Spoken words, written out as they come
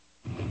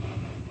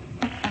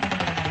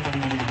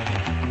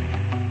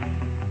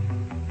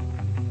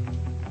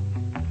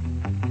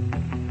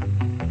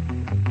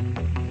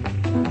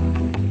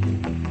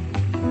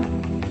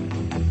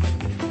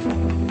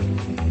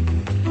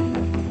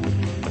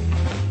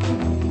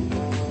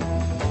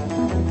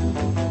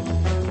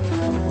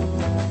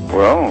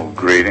Well,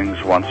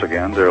 greetings once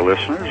again, dear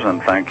listeners,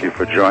 and thank you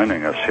for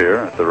joining us here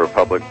at the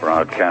Republic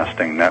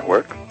Broadcasting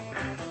Network.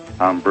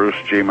 I'm Bruce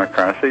G.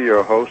 McCarthy,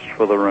 your host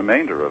for the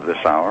remainder of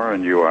this hour,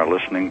 and you are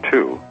listening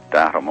to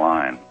Datum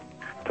Line.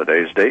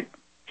 Today's date,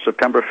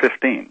 September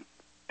 15,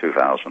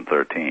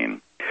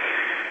 2013.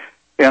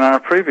 In our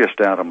previous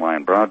Datum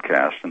Line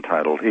broadcast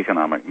entitled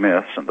Economic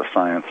Myths and the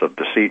Science of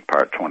Deceit,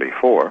 Part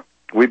 24,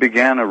 we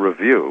began a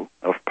review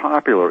of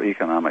popular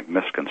economic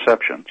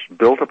misconceptions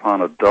built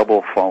upon a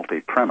double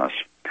faulty premise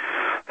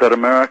that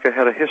America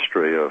had a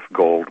history of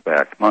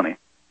gold-backed money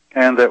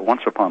and that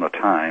once upon a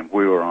time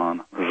we were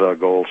on the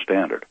gold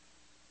standard.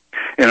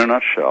 In a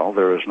nutshell,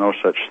 there is no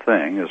such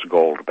thing as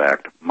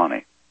gold-backed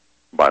money.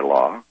 By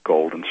law,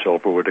 gold and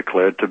silver were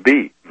declared to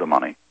be the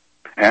money,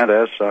 and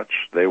as such,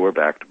 they were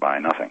backed by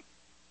nothing.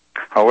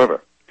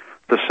 However,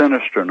 the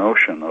sinister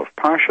notion of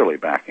partially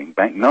backing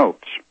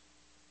banknotes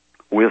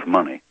with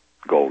money,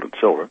 gold and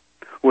silver,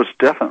 was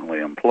definitely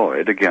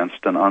employed against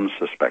an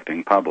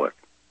unsuspecting public.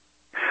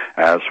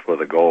 As for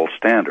the gold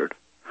standard,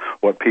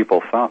 what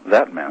people thought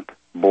that meant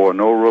bore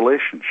no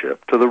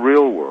relationship to the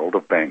real world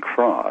of bank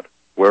fraud,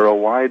 where a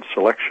wide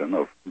selection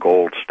of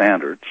gold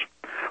standards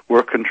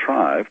were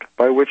contrived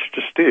by which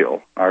to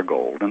steal our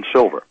gold and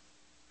silver,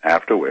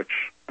 after which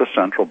the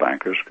central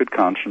bankers could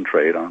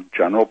concentrate on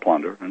general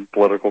plunder and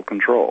political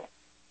control.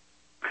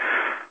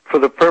 For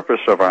the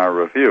purpose of our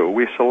review,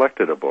 we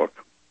selected a book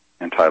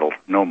entitled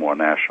No More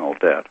National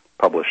Debt,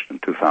 published in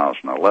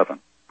 2011,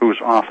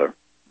 whose author,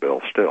 Bill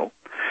Still,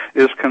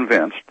 is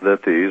convinced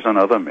that these and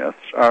other myths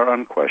are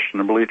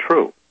unquestionably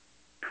true.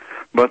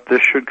 But this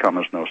should come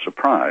as no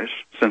surprise,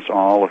 since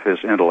all of his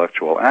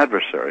intellectual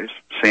adversaries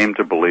seem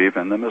to believe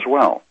in them as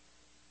well.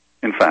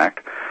 In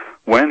fact,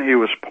 when he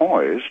was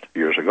poised,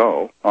 years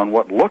ago, on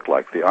what looked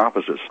like the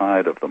opposite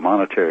side of the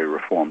monetary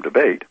reform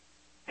debate,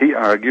 he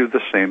argued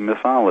the same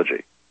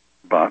mythology,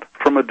 but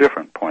from a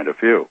different point of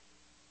view.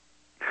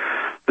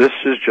 This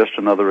is just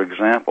another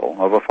example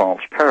of a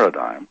false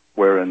paradigm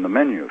wherein the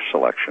menu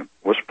selection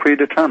was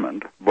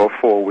predetermined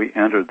before we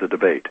entered the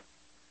debate,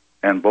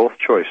 and both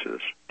choices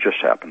just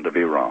happened to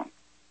be wrong.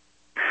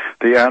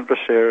 The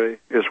adversary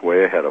is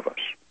way ahead of us,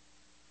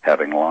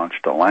 having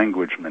launched a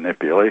language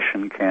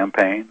manipulation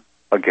campaign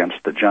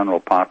against the general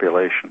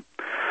population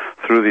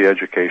through the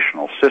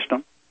educational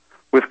system,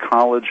 with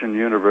college and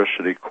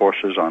university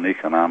courses on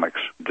economics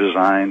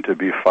designed to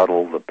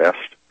befuddle the best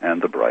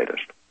and the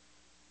brightest.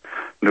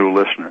 New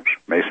listeners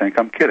may think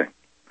I'm kidding,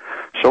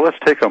 so let's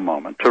take a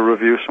moment to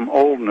review some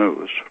old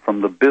news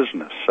from the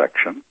business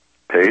section,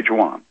 page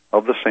 1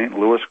 of the St.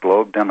 Louis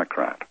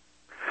Globe-Democrat.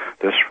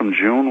 This from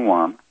June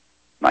 1,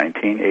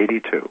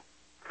 1982,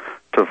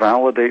 to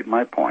validate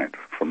my point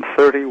from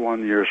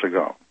 31 years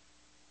ago.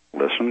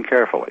 Listen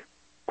carefully.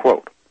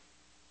 Quote,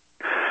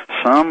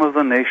 "Some of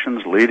the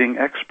nation's leading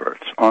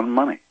experts on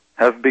money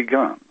have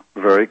begun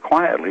very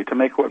quietly to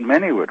make what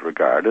many would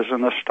regard as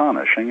an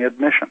astonishing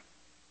admission.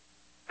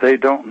 They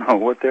don't know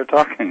what they're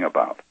talking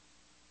about.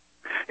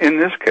 In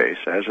this case,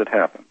 as it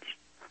happens,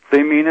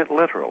 they mean it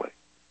literally.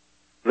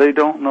 They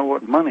don't know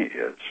what money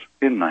is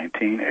in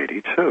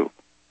 1982.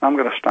 I'm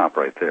going to stop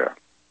right there.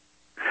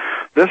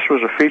 This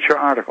was a feature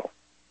article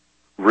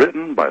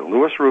written by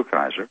Louis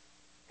Rukeyser.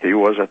 He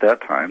was at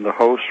that time the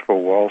host for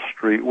Wall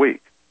Street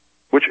Week,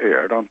 which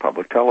aired on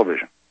public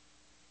television.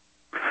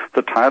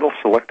 The title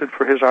selected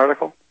for his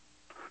article,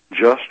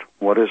 Just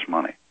What is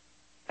Money?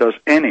 Does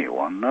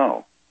Anyone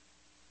Know?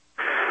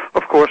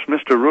 Of course,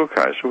 Mr.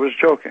 Rukeyser was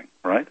joking,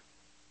 right?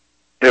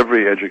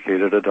 Every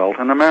educated adult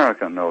in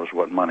America knows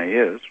what money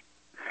is,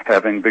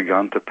 having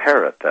begun to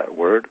parrot that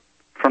word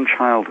from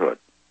childhood,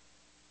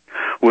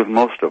 with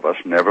most of us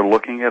never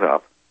looking it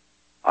up,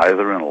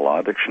 either in a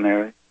law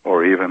dictionary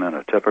or even in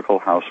a typical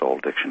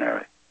household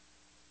dictionary.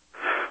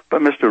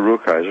 But Mr.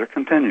 Rukeyser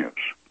continues,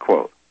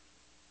 quote,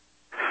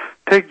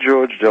 "Take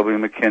George W.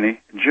 McKinney,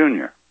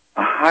 Jr.,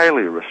 a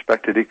highly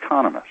respected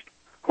economist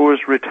who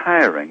is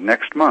retiring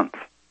next month,"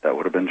 that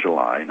would have been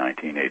July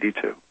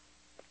 1982,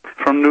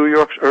 "from New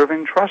York's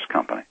Irving Trust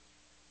Company.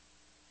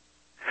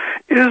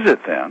 Is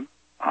it then,"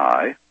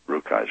 I,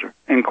 Rukeyser,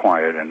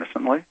 inquired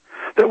innocently,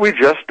 "that we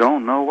just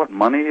don't know what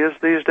money is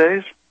these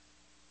days?"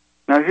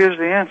 Now here's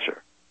the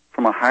answer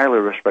from a highly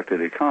respected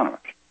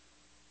economist.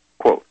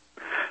 Quote,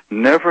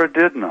 "Never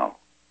did know,"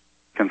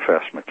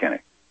 confessed McKinney.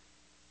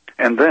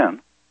 And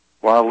then,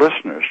 while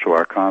listeners to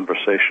our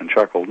conversation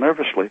chuckled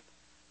nervously,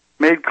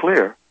 made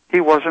clear he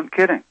wasn't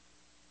kidding.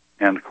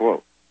 End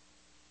quote.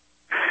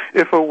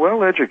 If a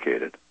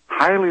well-educated,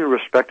 highly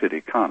respected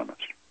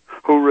economist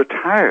who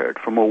retired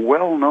from a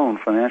well-known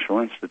financial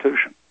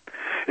institution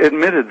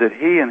admitted that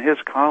he and his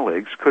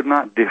colleagues could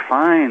not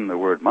define the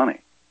word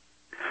money,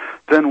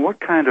 then what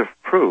kind of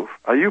proof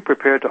are you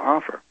prepared to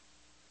offer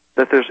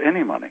that there's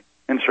any money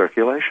in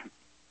circulation?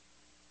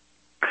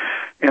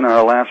 In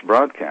our last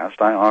broadcast,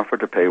 I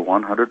offered to pay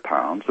 100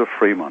 pounds of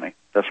free money,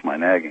 that's my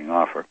nagging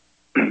offer,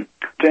 to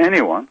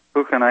anyone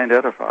who can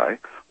identify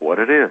what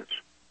it is,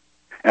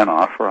 an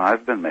offer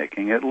I've been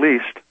making at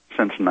least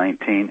since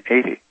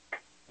 1980,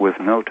 with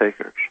no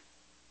takers.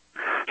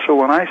 So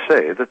when I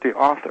say that the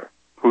author,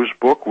 whose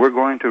book we're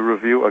going to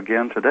review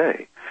again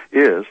today,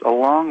 is,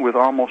 along with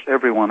almost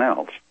everyone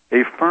else,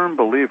 a firm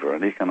believer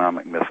in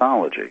economic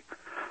mythology,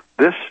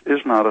 this is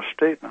not a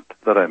statement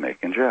that I make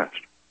in jest.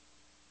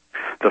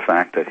 The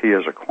fact that he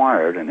has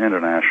acquired an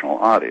international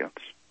audience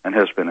and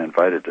has been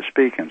invited to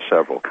speak in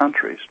several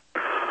countries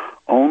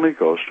only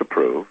goes to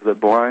prove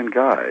that blind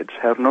guides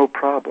have no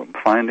problem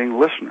finding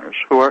listeners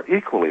who are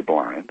equally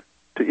blind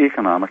to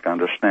economic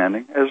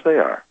understanding as they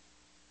are,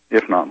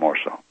 if not more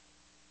so.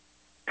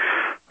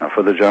 Now,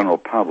 for the general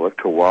public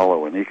to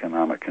wallow in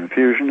economic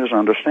confusion is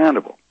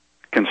understandable,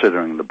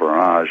 considering the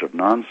barrage of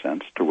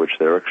nonsense to which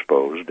they're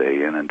exposed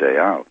day in and day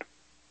out.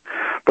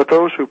 But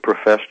those who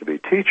profess to be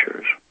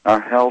teachers are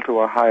held to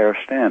a higher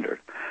standard,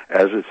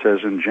 as it says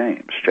in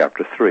James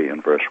chapter 3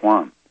 and verse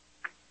 1.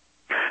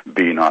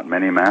 Be not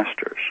many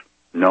masters,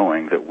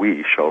 knowing that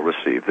we shall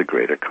receive the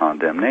greater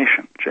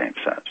condemnation, James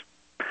says.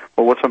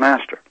 Well, what's a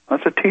master?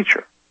 That's a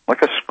teacher,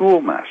 like a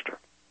schoolmaster.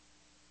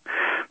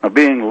 Now,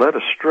 being led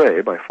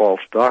astray by false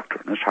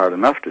doctrine is hard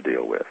enough to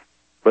deal with,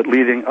 but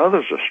leading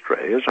others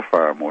astray is a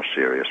far more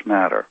serious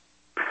matter,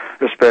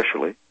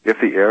 especially if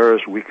the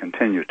errors we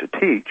continue to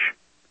teach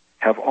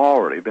have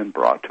already been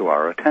brought to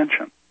our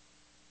attention.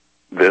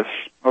 This,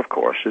 of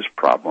course, is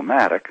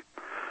problematic,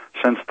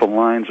 since the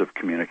lines of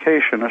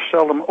communication are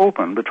seldom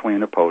open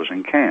between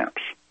opposing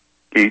camps,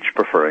 each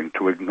preferring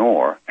to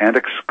ignore and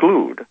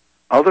exclude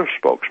other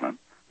spokesmen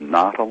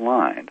not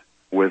aligned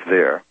with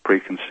their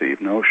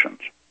preconceived notions.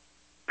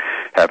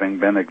 Having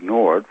been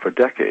ignored for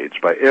decades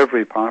by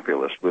every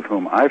populist with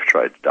whom I've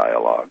tried to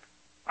dialogue,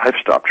 I've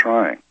stopped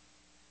trying.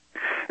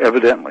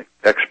 Evidently,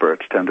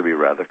 experts tend to be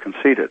rather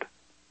conceited,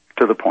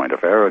 to the point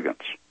of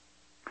arrogance.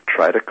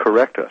 Try to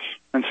correct us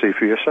and see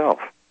for yourself.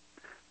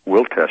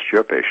 We'll test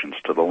your patience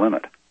to the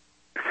limit.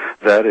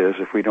 That is,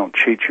 if we don't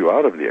cheat you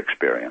out of the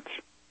experience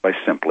by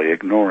simply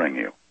ignoring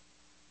you.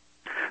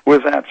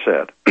 With that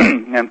said,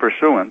 and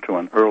pursuant to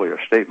an earlier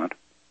statement,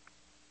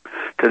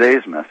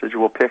 today's message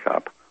will pick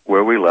up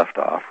where we left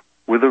off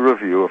with a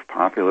review of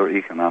popular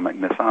economic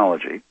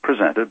mythology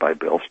presented by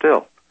Bill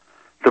Still,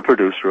 the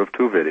producer of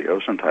two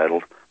videos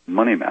entitled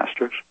Money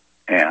Masters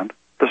and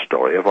The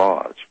Story of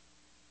Oz.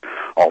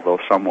 Although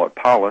somewhat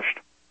polished,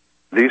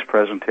 these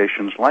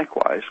presentations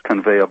likewise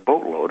convey a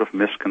boatload of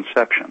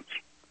misconceptions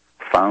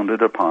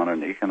founded upon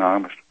an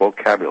economics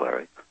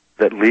vocabulary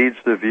that leads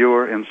the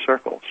viewer in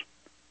circles,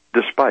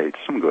 despite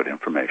some good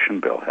information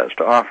Bill has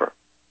to offer.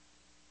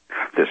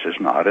 This is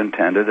not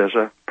intended as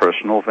a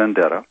personal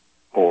vendetta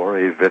or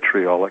a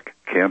vitriolic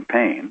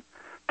campaign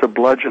to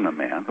bludgeon a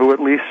man who at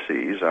least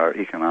sees our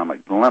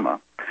economic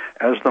dilemma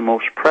as the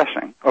most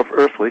pressing of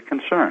earthly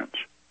concerns,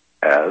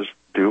 as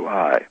do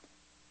I.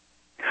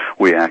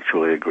 We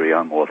actually agree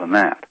on more than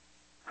that.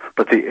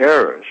 But the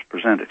errors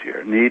presented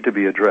here need to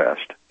be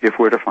addressed if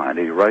we're to find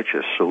a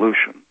righteous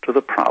solution to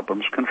the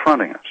problems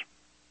confronting us.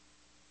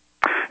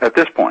 At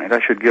this point, I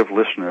should give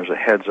listeners a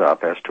heads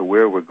up as to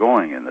where we're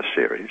going in this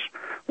series,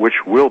 which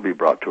will be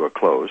brought to a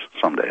close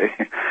someday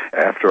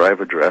after I've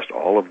addressed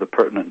all of the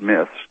pertinent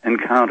myths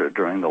encountered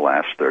during the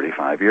last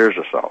 35 years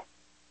or so.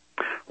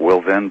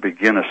 We'll then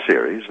begin a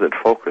series that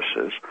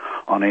focuses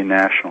on a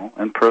national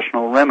and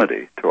personal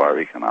remedy to our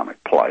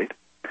economic plight.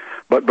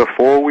 But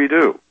before we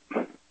do,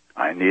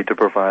 I need to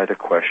provide a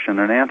question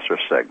and answer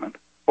segment,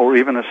 or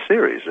even a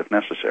series if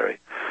necessary,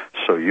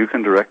 so you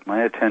can direct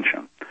my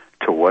attention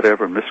to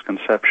whatever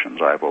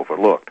misconceptions I've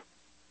overlooked.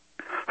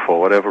 For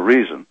whatever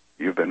reason,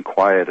 you've been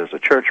quiet as a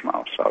church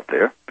mouse out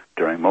there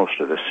during most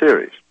of this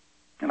series,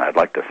 and I'd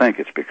like to think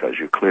it's because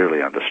you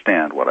clearly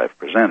understand what I've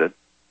presented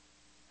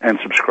and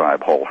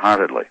subscribe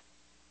wholeheartedly.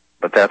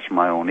 But that's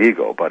my own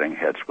ego butting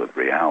heads with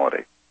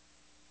reality.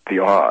 The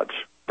odds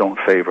don't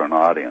favor an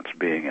audience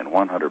being in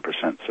 100%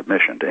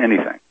 submission to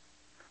anything,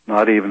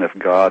 not even if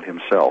God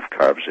himself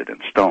carves it in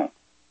stone.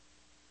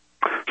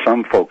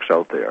 Some folks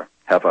out there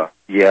have a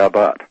yeah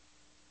but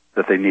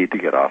that they need to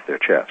get off their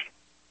chest.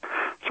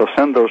 So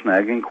send those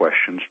nagging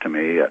questions to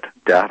me at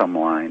Datum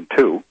line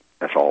 2,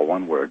 that's all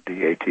one word,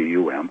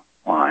 D-A-T-U-M,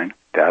 line,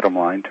 Datum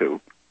line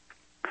 2,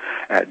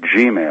 at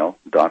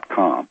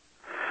gmail.com,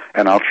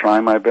 and I'll try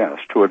my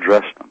best to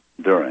address them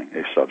during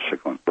a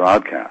subsequent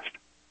broadcast.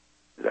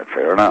 Is that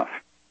fair enough?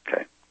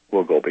 Okay,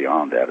 we'll go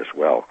beyond that as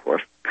well, of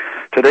course.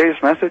 Today's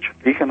message,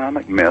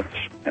 Economic Myths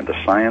and the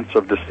Science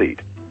of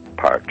Deceit,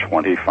 Part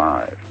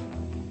 25.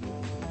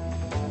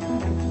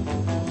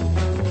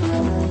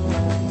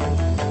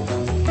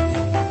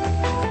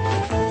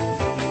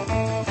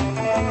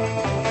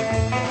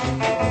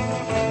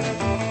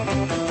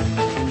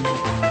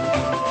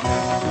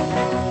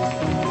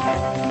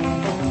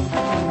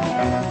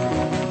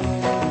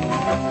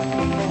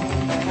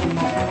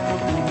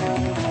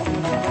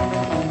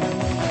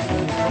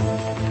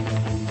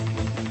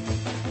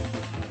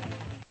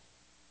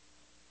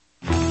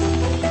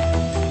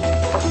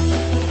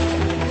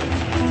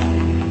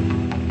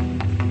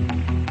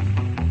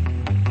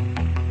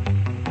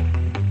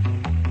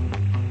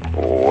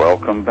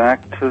 Welcome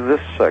back to this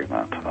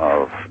segment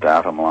of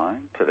Datum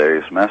line.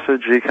 Today's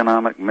message,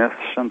 Economic Myths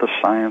and the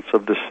Science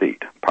of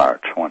Deceit,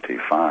 Part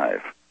 25.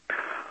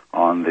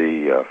 On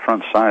the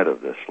front side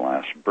of this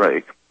last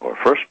break, or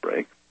first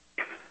break,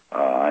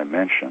 I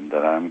mentioned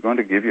that I'm going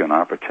to give you an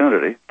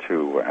opportunity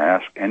to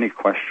ask any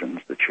questions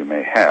that you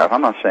may have.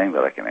 I'm not saying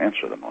that I can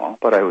answer them all,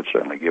 but I would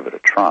certainly give it a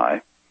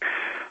try.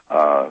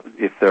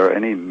 If there are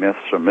any myths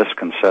or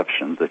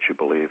misconceptions that you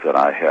believe that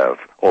I have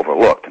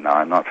overlooked, now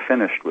I'm not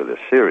finished with this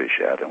series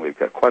yet, and we've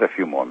got quite a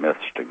few more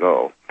myths to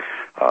go.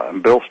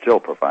 And Bill still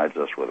provides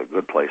us with a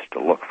good place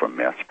to look for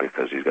myths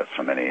because he's got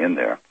so many in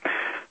there.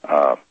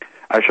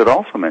 I should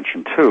also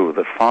mention, too,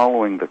 that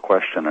following the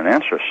question and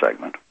answer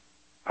segment,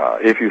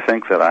 if you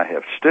think that I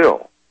have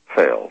still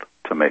failed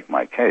to make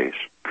my case,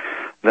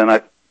 then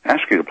I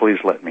ask you to please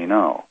let me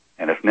know.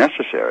 And if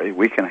necessary,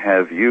 we can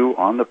have you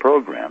on the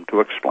program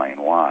to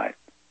explain why.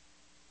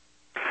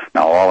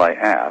 Now, all I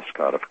ask,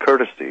 out of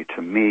courtesy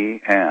to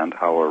me and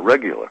our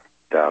regular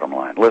Datum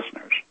Line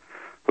listeners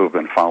who've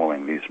been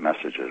following these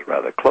messages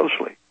rather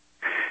closely,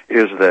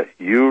 is that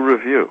you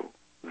review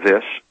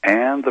this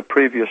and the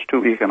previous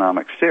two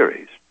economic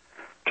series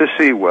to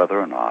see whether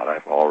or not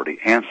I've already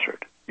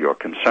answered your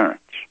concerns.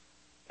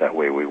 That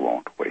way we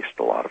won't waste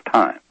a lot of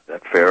time. Is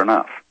that fair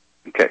enough?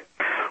 Okay.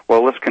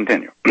 Well, let's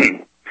continue.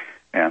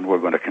 And we're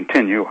going to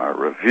continue our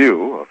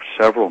review of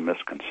several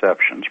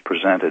misconceptions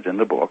presented in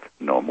the book,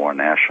 No More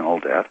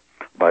National Debt,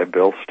 by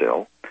Bill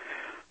Still,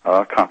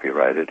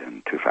 copyrighted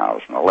in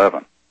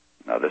 2011.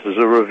 Now, this is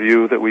a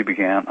review that we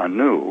began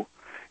anew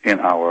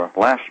in our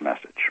last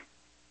message.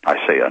 I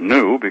say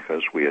anew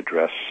because we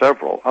address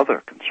several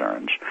other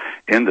concerns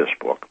in this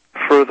book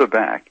further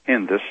back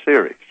in this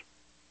series.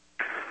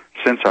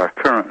 Since our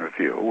current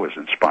review was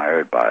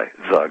inspired by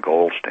the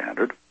gold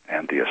standard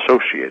and the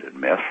associated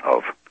myth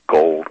of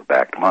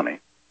gold-backed money,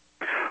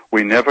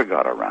 we never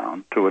got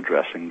around to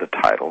addressing the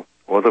title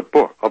or the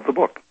book of the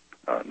book,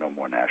 No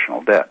More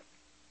National Debt,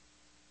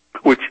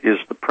 which is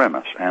the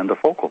premise and the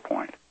focal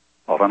point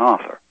of an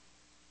author.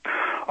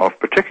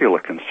 Of particular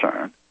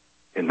concern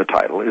in the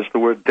title is the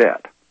word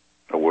debt,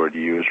 a word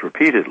used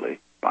repeatedly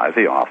by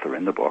the author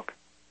in the book.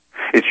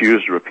 It's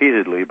used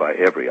repeatedly by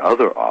every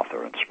other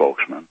author and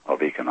spokesman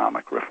of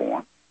economic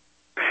reform.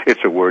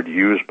 It's a word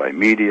used by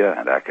media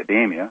and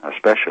academia,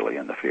 especially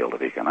in the field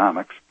of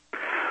economics.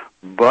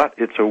 But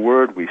it's a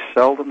word we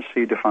seldom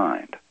see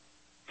defined,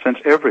 since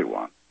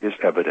everyone is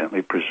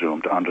evidently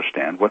presumed to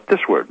understand what this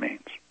word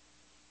means.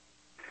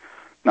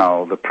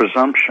 Now, the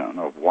presumption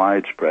of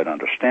widespread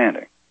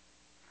understanding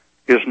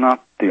is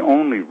not the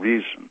only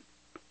reason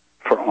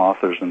for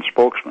authors and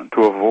spokesmen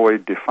to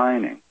avoid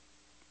defining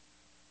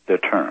their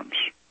terms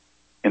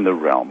in the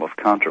realm of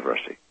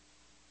controversy.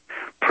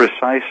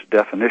 Precise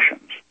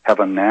definitions have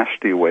a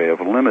nasty way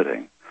of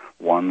limiting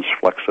one's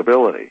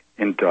flexibility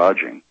in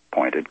dodging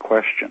pointed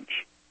questions.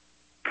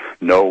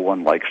 No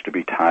one likes to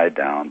be tied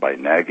down by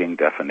nagging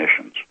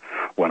definitions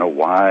when a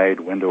wide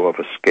window of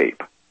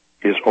escape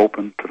is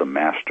open to the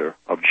master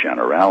of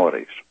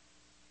generalities.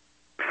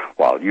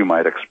 While you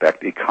might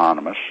expect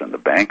economists and the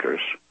bankers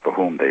for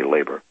whom they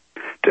labor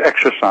to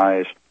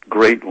exercise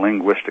great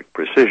linguistic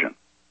precision,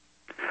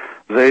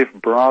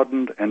 they've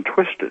broadened and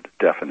twisted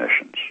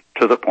definitions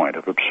to the point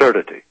of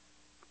absurdity,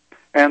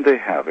 and they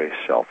have a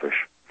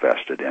selfish,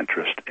 vested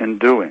interest in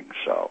doing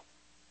so.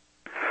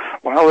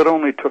 While it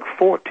only took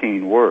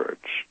 14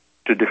 words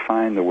to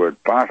define the word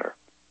barter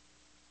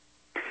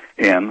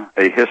in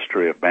A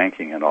History of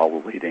Banking in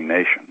All the Leading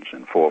Nations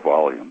in 4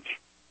 volumes,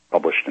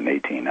 published in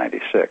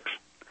 1896,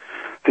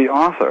 the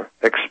author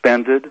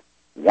expended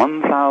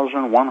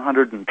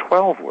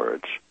 1,112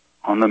 words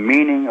on the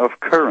meaning of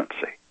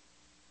currency,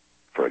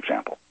 for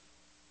example.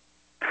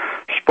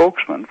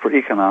 Spokesmen for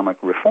economic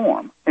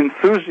reform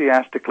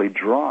enthusiastically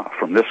draw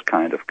from this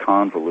kind of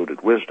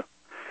convoluted wisdom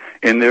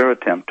in their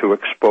attempt to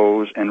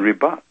expose and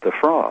rebut the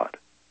fraud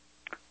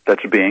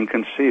that's being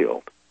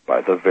concealed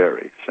by the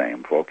very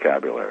same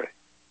vocabulary.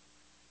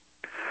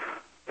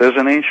 There's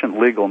an ancient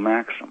legal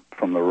maxim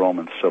from the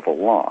Roman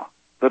civil law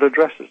that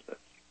addresses this.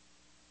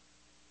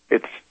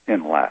 It's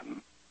in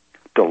Latin,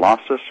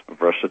 Dolossus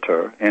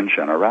versitur in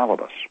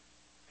generalibus.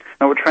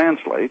 Now it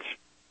translates,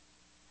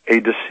 a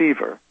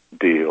deceiver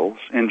deals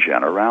in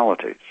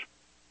generalities.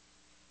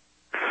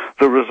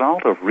 The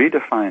result of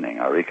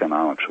redefining our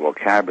economics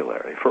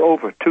vocabulary for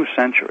over 2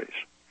 centuries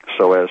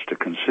so as to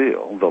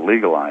conceal the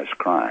legalized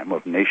crime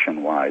of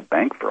nationwide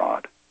bank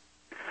fraud,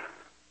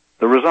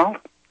 the result,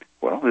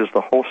 is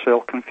the wholesale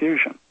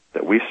confusion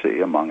that we see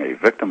among a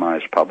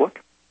victimized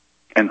public,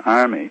 an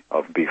army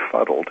of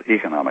befuddled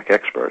economic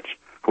experts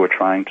who are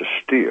trying to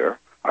steer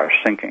our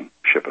sinking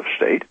ship of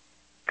state,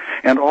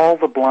 and all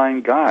the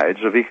blind guides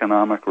of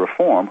economic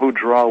reform who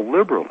draw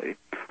liberally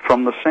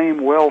from the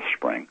same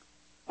wellspring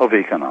of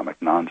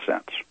economic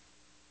nonsense.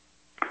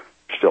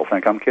 Still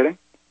think I'm kidding?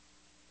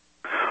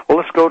 Well,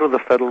 let's go to the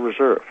Federal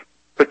Reserve,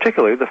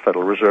 particularly the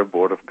Federal Reserve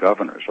Board of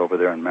Governors over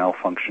there in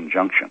Malfunction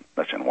Junction.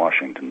 That's in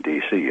Washington,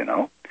 D.C., you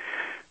know.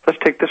 Let's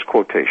take this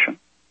quotation.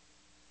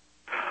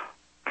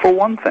 For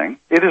one thing,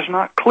 it is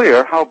not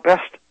clear how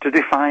best to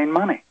define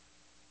money.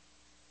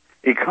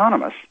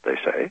 Economists, they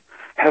say,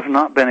 have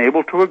not been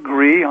able to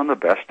agree on the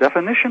best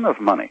definition of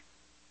money.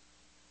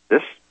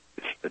 This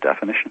is the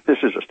definition. This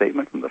is a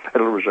statement from the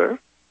Federal Reserve.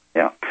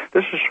 Yeah,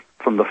 this is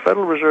from the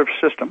Federal Reserve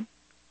System,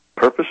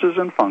 Purposes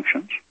and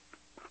Functions,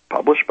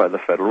 published by the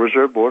Federal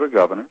Reserve Board of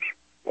Governors,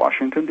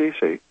 Washington,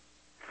 D.C.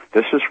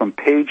 This is from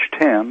page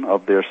 10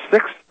 of their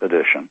 6th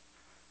edition,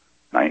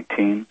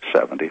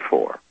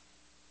 1974.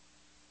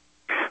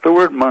 The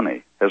word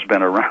money has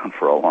been around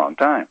for a long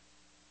time,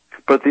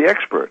 but the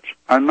experts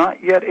are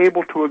not yet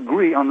able to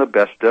agree on the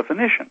best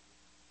definition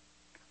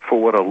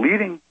for what a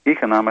leading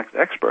economics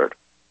expert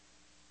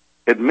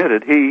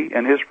admitted he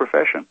and his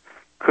profession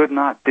could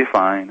not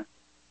define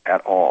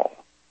at all.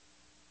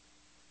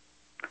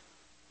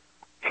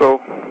 So,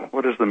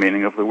 what is the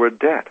meaning of the word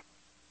debt,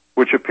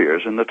 which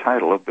appears in the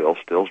title of Bill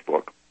Still's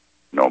book,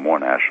 No More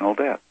National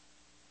Debt?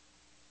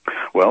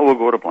 Well, we'll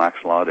go to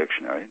Black's Law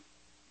Dictionary.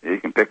 You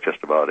can pick just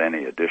about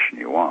any edition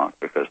you want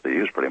because they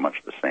use pretty much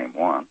the same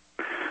one.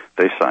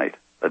 They cite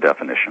a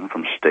definition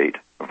from State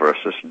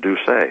versus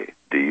Deceit,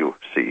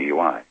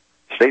 D-U-C-E-Y.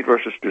 State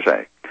versus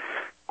Deceit.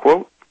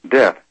 Quote,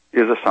 debt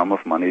is a sum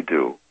of money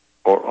due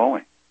or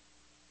owing.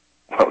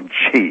 Well,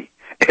 gee,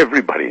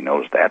 everybody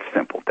knows that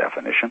simple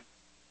definition.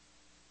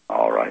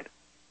 All right.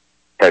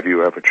 Have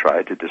you ever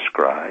tried to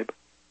describe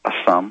a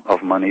sum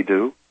of money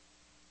due?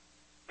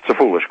 It's a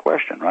foolish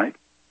question, right?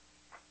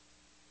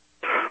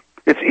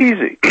 It's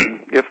easy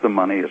if the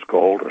money is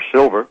gold or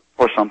silver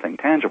or something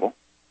tangible,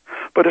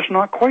 but it's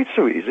not quite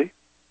so easy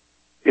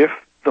if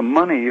the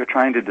money you're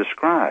trying to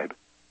describe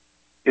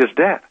is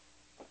debt.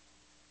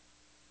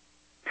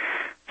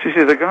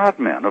 See, the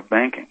godmen of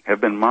banking have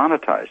been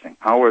monetizing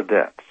our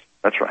debts,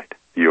 that's right,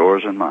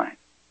 yours and mine,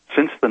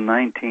 since the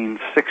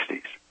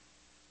 1960s.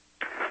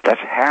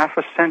 That's half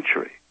a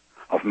century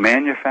of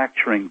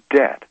manufacturing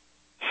debt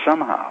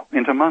somehow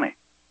into money.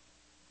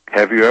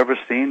 Have you ever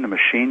seen the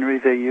machinery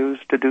they use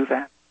to do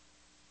that?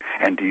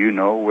 And do you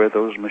know where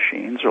those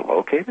machines are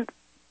located?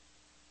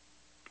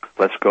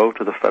 Let's go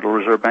to the Federal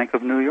Reserve Bank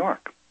of New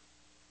York.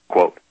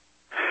 Quote,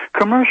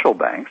 commercial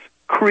banks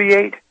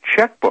create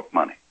checkbook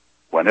money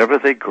whenever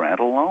they grant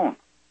a loan.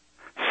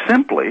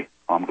 Simply,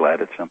 I'm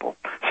glad it's simple,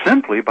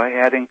 simply by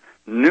adding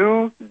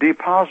new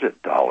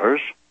deposit dollars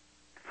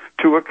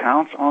to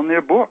accounts on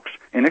their books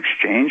in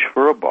exchange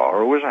for a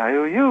borrower's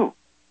IOU.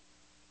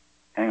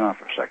 Hang on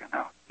for a second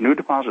now. New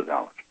deposit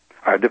dollars.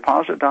 Are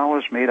deposit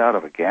dollars made out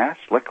of a gas,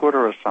 liquid,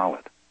 or a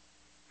solid?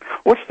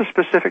 What's the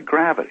specific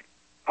gravity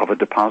of a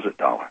deposit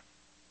dollar?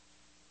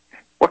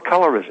 What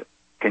color is it?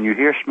 Can you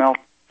hear, smell,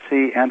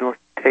 see, and or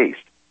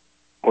taste,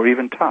 or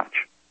even touch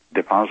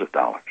deposit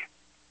dollars?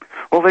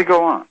 Well, they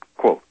go on.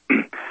 Quote,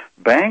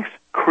 banks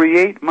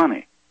create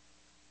money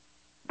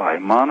by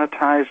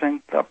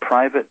monetizing the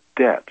private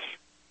debts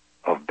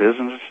of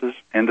businesses,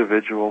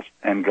 individuals,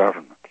 and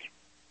governments.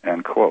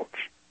 End quotes.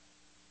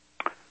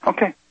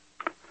 Okay.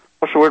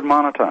 What's the word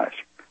monetize?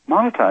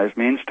 Monetize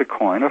means to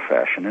coin or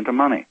fashion into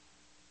money,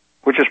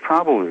 which is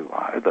probably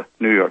why the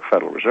New York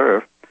Federal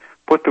Reserve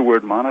put the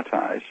word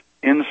monetize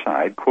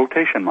inside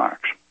quotation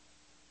marks.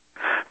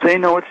 They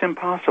know it's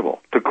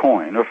impossible to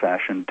coin or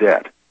fashion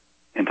debt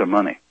into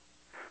money.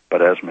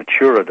 But as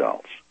mature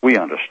adults, we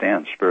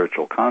understand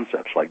spiritual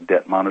concepts like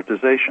debt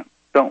monetization,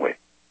 don't we?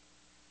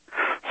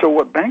 So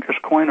what bankers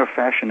coin or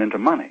fashion into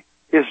money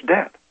is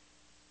debt,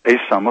 a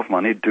sum of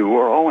money due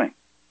or owing.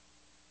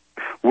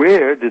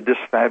 Where did this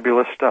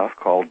fabulous stuff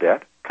called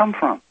debt come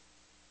from?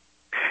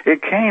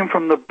 It came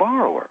from the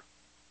borrower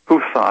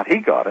who thought he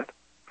got it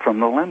from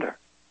the lender.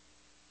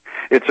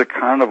 It's a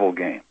carnival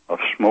game of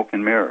smoke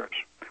and mirrors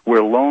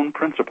where loan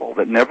principle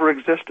that never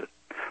existed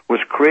was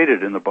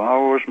created in the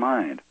borrower's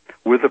mind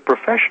with the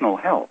professional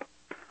help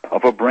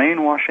of a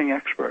brainwashing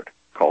expert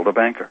called a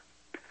banker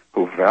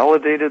who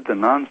validated the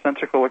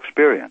nonsensical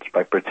experience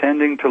by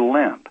pretending to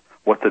lend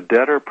what the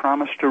debtor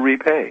promised to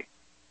repay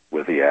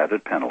with the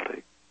added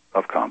penalty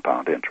of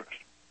compound interest.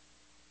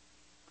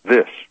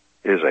 This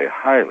is a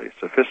highly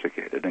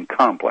sophisticated and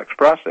complex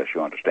process,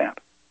 you understand.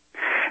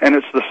 And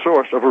it's the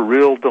source of a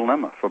real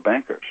dilemma for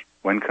bankers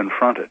when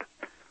confronted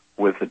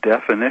with the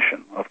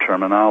definition of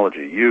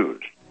terminology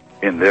used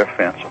in their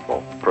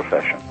fanciful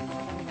profession.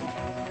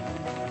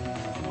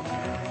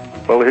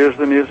 Well, here's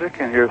the music,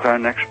 and here's our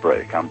next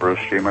break. I'm Bruce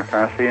G.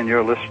 McCarthy, and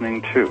you're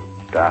listening to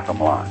Datum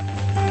Live.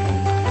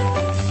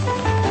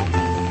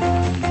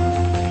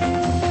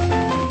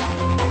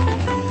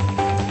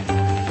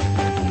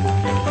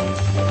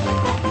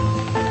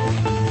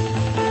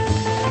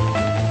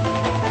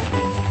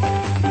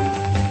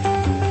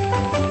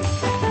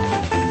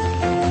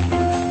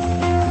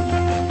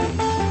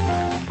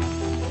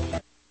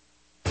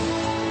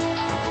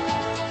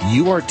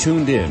 You are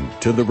tuned in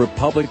to the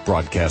Republic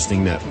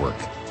Broadcasting Network.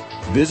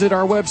 Visit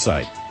our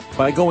website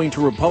by going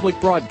to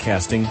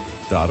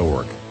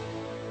republicbroadcasting.org.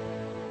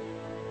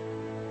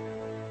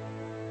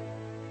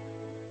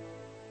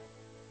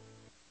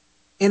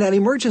 In an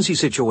emergency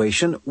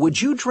situation,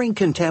 would you drink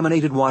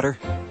contaminated water?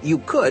 You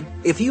could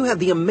if you had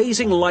the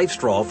amazing Life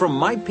Straw from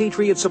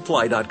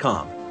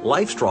MyPatriotSupply.com.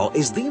 LifeStraw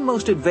is the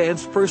most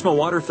advanced personal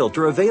water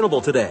filter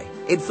available today.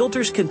 It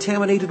filters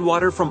contaminated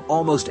water from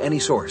almost any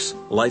source.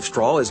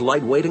 LifeStraw is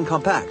lightweight and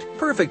compact,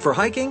 perfect for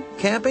hiking,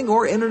 camping,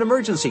 or in an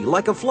emergency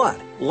like a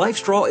flood.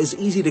 LifeStraw is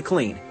easy to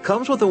clean,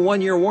 comes with a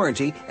 1-year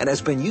warranty, and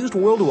has been used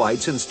worldwide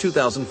since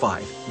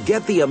 2005.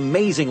 Get the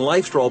amazing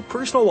LifeStraw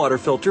personal water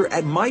filter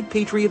at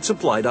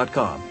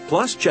MyPatriotSupply.com.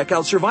 Plus, check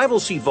out Survival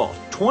Seed Vault,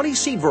 20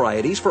 seed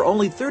varieties for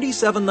only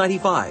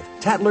 $37.95,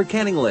 Tatler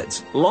canning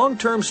lids,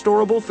 long-term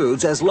storable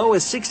foods as low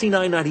as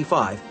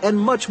 $69.95, and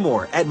much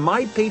more at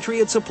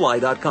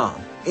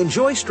MyPatriotSupply.com.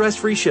 Enjoy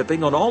stress-free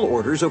shipping on all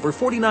orders over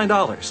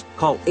 $49.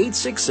 Call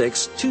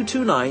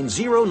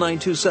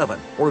 866-229-0927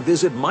 or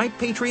visit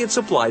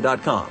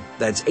MyPatriotSupply.com.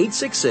 That's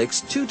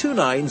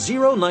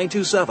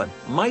 866-229-0927.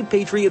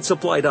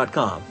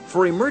 MyPatriotSupply.com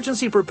for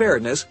emergency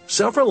preparedness,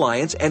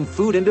 self-reliance, and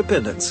food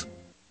independence.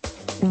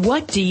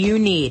 What do you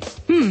need?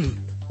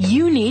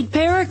 You need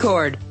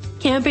Paracord.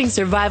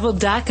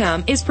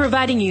 CampingSurvival.com is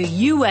providing you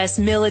U.S.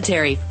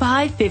 military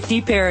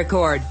 550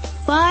 Paracord.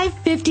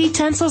 550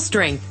 tensile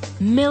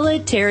strength,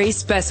 military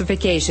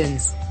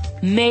specifications.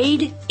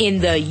 Made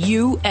in the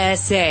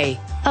USA.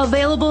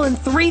 Available in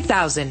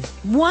 3,000,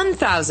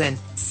 1,000,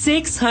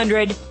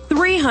 600,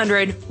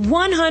 300,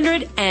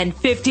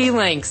 150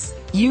 lengths.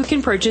 You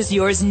can purchase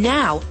yours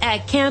now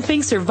at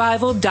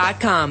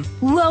CampingSurvival.com.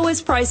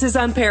 Lowest prices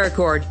on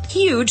Paracord.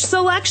 Huge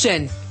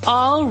selection.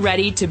 All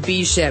ready to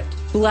be shipped.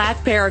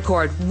 Black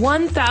Paracord,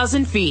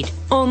 1,000 feet.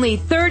 Only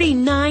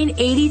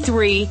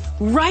 $39.83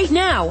 right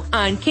now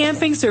on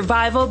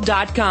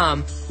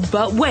CampingSurvival.com.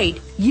 But wait,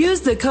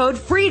 use the code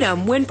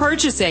FREEDOM when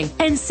purchasing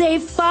and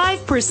save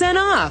 5%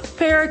 off.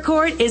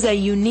 Paracord is a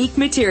unique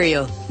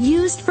material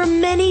used for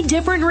many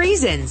different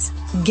reasons.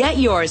 Get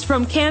yours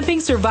from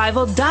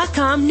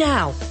CampingSurvival.com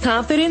now.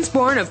 Confidence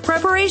born of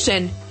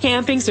preparation.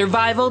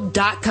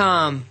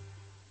 CampingSurvival.com.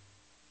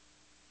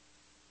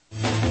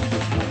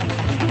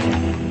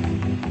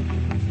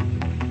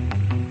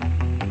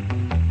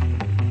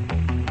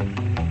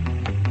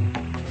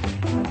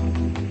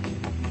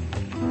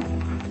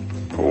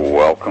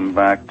 Welcome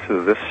back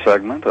to this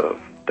segment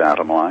of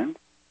Datum Line.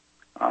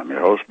 I'm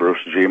your host, Bruce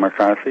G.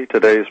 McCarthy.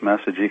 Today's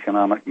message,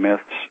 economic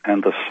myths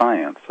and the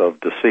science of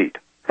deceit.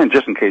 And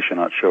just in case you're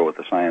not sure what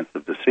the science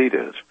of deceit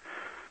is,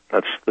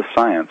 that's the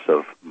science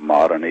of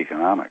modern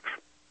economics.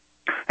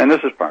 And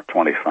this is part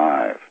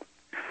 25.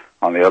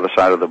 On the other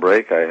side of the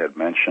break, I had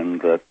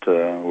mentioned that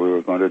we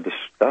were going to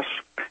discuss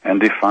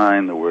and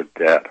define the word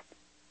debt.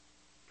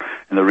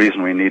 And the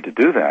reason we need to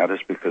do that is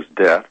because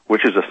debt,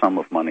 which is a sum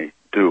of money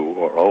due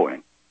or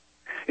owing,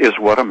 is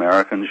what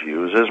Americans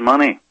use as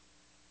money.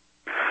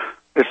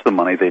 It's the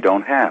money they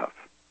don't have.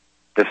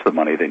 It's the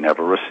money they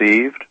never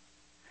received.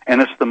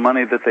 And it's the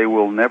money that they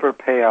will never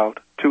pay out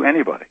to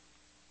anybody.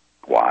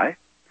 Why?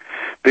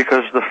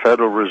 Because the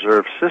Federal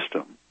Reserve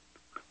System,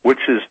 which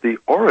is the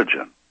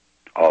origin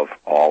of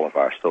all of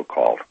our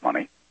so-called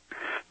money,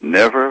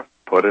 never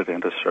put it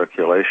into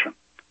circulation.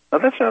 Now,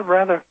 that's a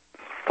rather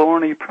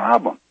thorny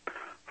problem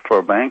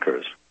for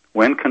bankers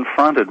when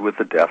confronted with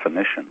the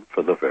definition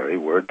for the very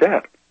word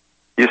debt.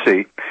 You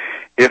see,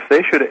 if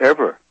they should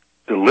ever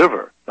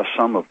deliver a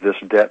sum of this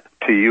debt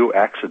to you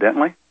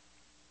accidentally,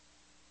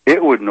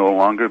 it would no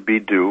longer be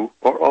due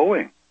or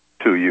owing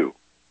to you,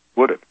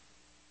 would it?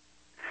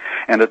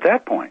 And at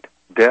that point,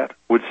 debt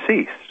would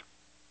cease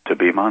to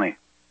be money.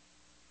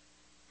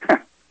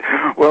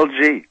 Well,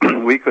 gee,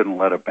 we couldn't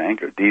let a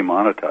banker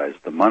demonetize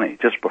the money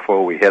just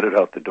before we headed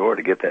out the door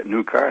to get that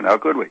new car, now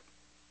could we?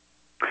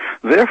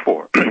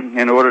 Therefore,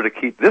 in order to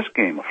keep this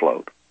game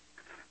afloat,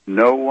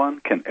 no one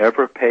can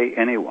ever pay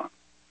anyone.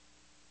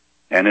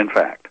 And in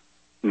fact,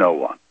 no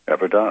one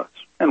ever does.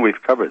 And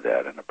we've covered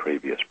that in a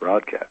previous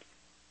broadcast.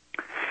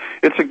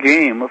 It's a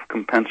game of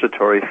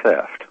compensatory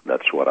theft.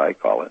 That's what I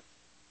call it.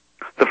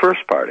 The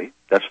first party,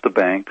 that's the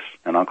banks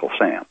and Uncle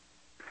Sam.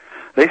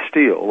 They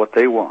steal what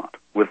they want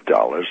with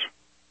dollars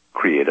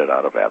created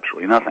out of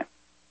absolutely nothing.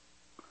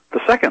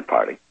 The second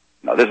party,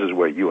 now this is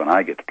where you and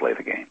I get to play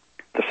the game.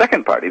 The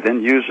second party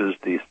then uses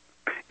these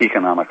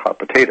economic hot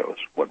potatoes,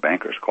 what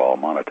bankers call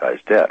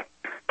monetized debt,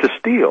 to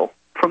steal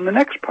from the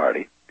next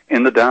party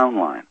in the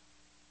downline.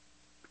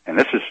 And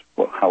this is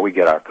how we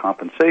get our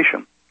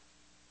compensation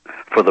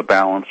for the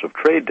balance of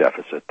trade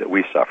deficit that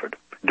we suffered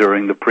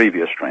during the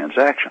previous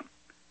transaction,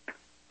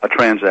 a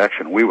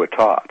transaction we were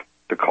taught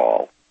to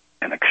call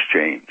an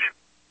exchange.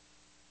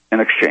 An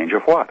exchange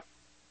of what?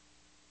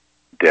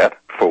 Debt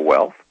for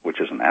wealth, which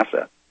is an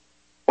asset.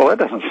 Well,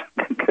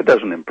 that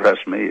doesn't impress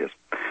me as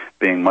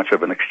being much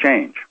of an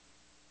exchange.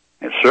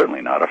 It's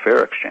certainly not a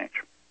fair exchange.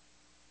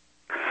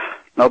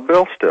 Now,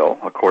 Bill Still,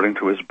 according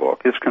to his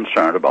book, is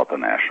concerned about the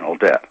national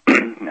debt,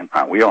 and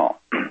aren't we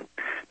all?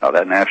 Now,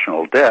 that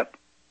national debt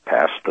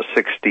passed the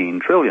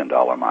 $16 trillion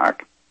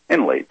mark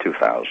in late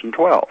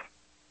 2012.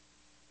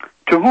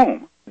 To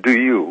whom do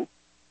you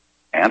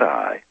and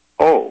I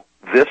owe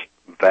this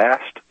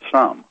vast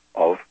sum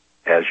of,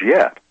 as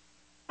yet,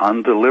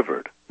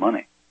 undelivered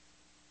money?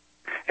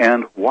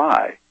 And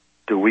why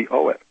do we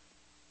owe it?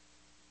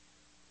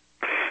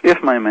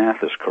 If my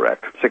math is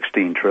correct,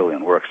 16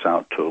 trillion works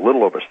out to a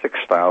little over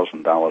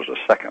 $6,000 a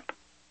second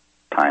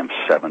times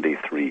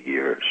 73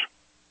 years,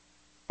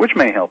 which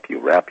may help you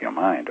wrap your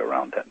mind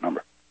around that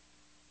number.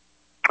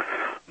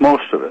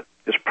 Most of it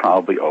is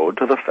probably owed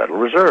to the Federal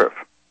Reserve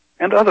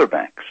and other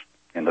banks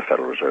in the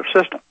Federal Reserve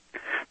System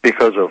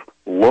because of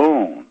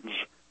loans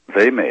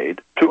they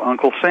made to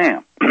Uncle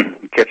Sam.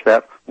 Catch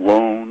that?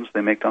 Loans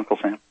they make to Uncle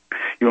Sam.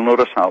 You'll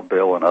notice how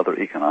Bill and other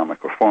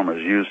economic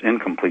reformers use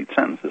incomplete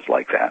sentences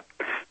like that,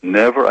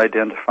 never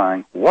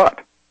identifying what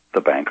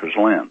the bankers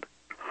lend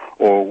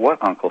or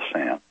what Uncle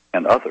Sam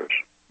and others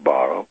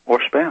borrow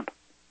or spend.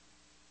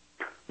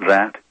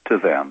 That, to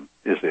them,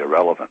 is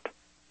irrelevant.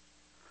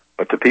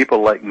 But to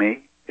people like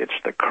me, it's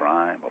the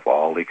crime of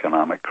all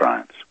economic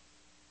crimes.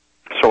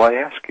 So I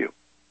ask you,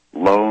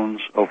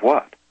 loans of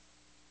what?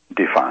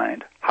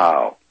 Defined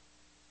how?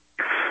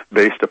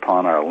 Based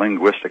upon our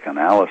linguistic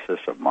analysis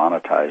of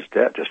monetized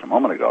debt just a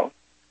moment ago,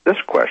 this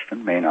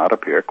question may not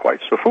appear quite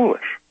so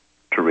foolish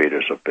to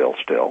readers of Bill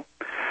Still,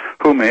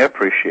 who may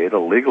appreciate a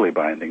legally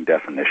binding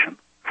definition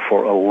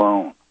for a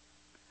loan,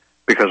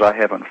 because I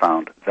haven't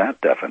found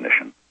that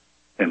definition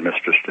in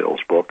Mr.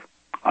 Still's book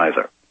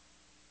either.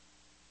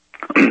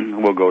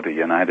 We'll go to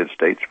United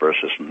States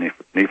versus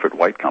Neifert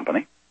White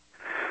Company.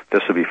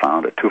 This will be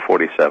found at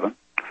 247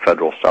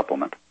 Federal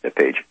Supplement at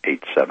page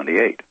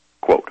 878.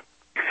 Quote,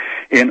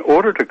 in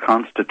order to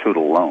constitute a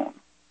loan,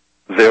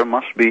 there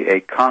must be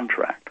a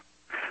contract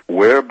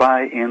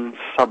whereby in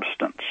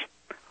substance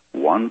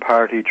one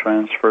party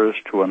transfers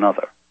to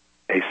another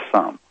a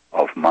sum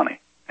of money,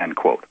 end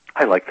quote.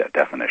 I like that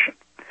definition.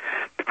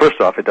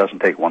 First off, it doesn't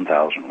take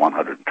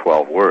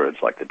 1,112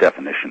 words like the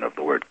definition of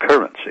the word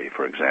currency,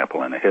 for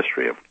example, in the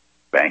history of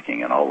banking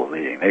in all the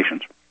leading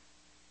nations.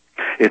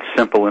 It's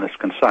simple and it's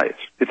concise.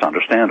 It's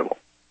understandable.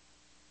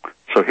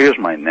 So here's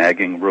my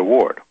nagging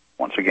reward.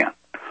 Once again,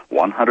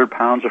 100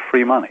 pounds of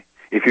free money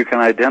if you can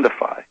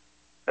identify,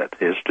 that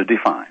is to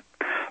define,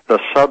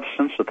 the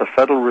substance that the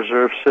Federal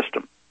Reserve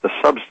System, the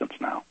substance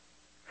now,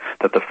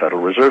 that the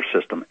Federal Reserve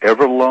System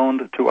ever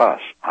loaned to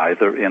us,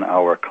 either in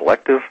our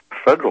collective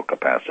federal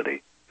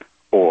capacity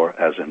or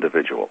as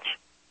individuals.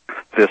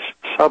 This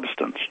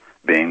substance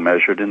being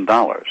measured in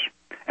dollars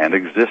and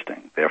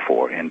existing,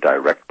 therefore, in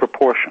direct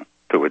proportion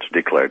to its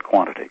declared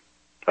quantity.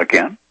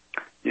 Again,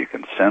 you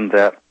can send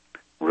that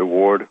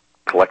reward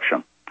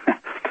collection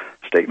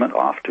statement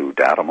off to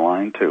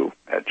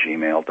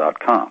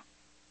datumline2@gmail.com.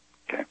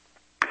 Okay.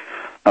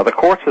 Now, the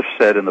courts have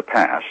said in the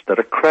past that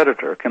a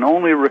creditor can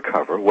only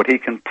recover what he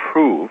can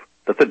prove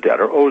that the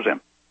debtor owes him.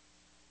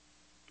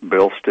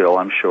 Bill Still,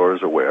 I'm sure,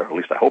 is aware, at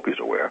least I hope he's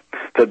aware,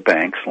 that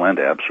banks lend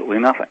absolutely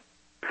nothing.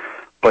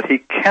 But he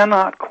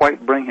cannot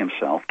quite bring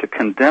himself to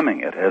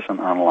condemning it as an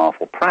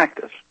unlawful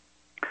practice,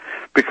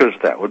 because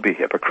that would be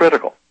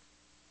hypocritical.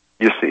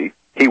 You see,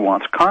 he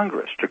wants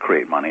Congress to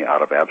create money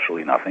out of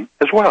absolutely nothing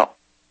as well.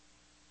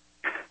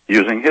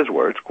 Using his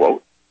words,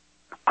 quote,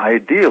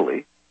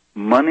 ideally,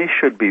 money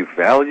should be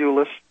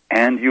valueless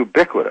and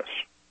ubiquitous,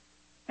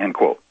 end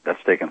quote.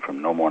 That's taken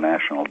from No More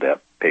National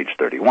Debt, page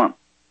 31.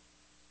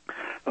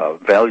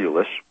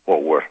 Valueless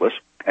or worthless,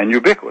 and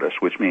ubiquitous,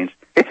 which means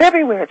it's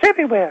everywhere, it's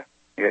everywhere.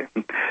 Okay?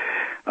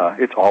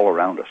 It's all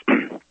around us.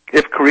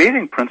 If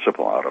creating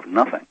principle out of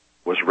nothing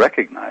was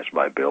recognized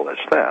by Bill as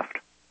theft,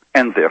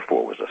 and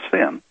therefore was a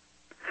sin,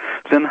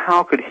 then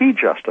how could he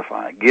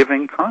justify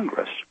giving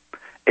Congress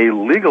a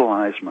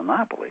legalized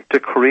monopoly to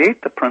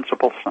create the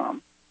principal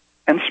sum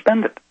and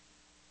spend it?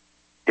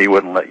 He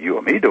wouldn't let you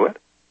or me do it.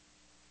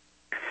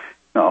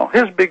 No,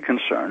 his big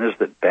concern is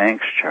that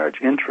banks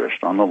charge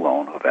interest on the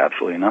loan of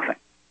absolutely nothing,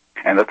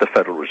 and that the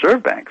Federal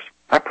Reserve banks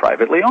are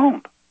privately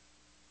owned,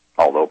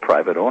 although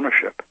private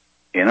ownership,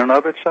 in and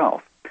of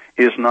itself,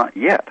 is not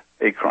yet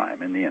a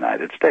crime in the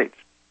United States.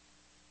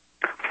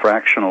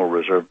 Fractional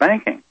reserve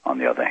banking, on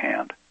the other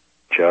hand,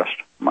 just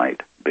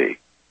might be.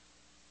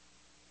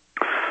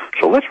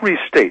 So let's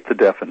restate the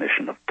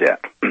definition of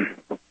debt.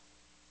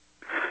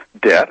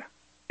 Debt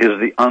is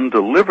the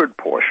undelivered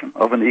portion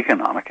of an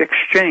economic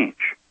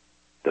exchange.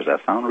 Does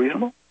that sound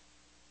reasonable?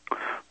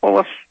 Well,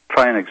 let's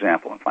try an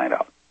example and find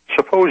out.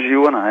 Suppose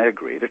you and I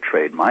agree to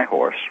trade my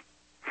horse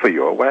for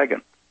your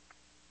wagon.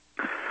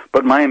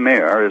 But my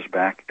mare is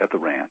back at the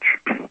ranch,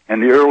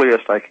 and the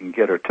earliest I can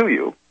get her to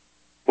you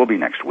will be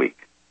next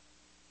week.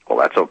 Well,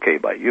 that's okay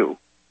by you.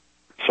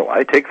 So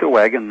I take the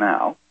wagon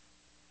now,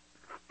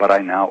 but I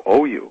now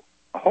owe you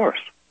a horse.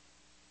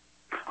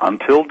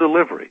 Until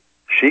delivery,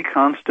 she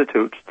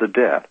constitutes the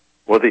debt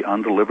or the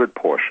undelivered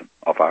portion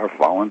of our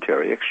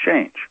voluntary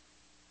exchange.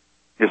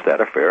 Is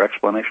that a fair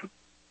explanation?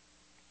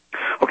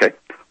 Okay,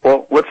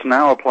 well, let's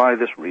now apply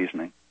this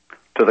reasoning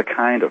to the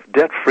kind of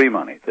debt-free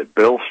money that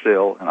Bill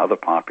Still and other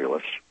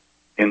populists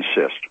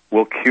insist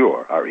will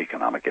cure our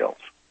economic ills.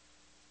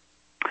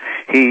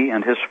 He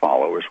and his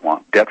followers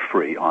want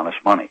debt-free, honest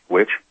money,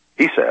 which,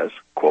 he says,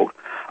 quote,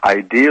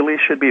 ideally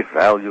should be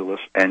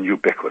valueless and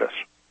ubiquitous.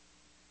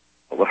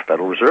 Well, the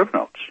Federal Reserve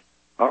notes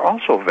are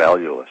also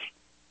valueless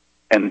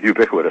and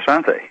ubiquitous,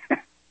 aren't they?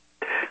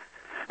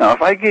 Now,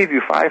 if I gave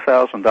you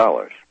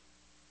 $5,000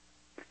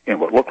 in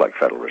what looked like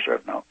Federal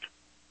Reserve notes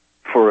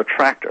for a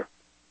tractor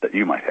that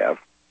you might have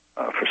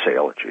for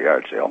sale at your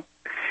yard sale,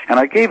 and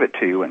I gave it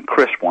to you in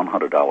crisp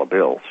 $100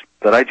 bills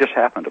that I just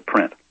happened to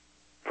print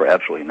for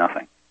absolutely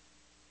nothing.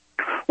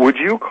 Would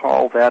you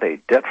call that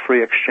a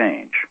debt-free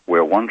exchange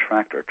where one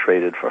tractor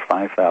traded for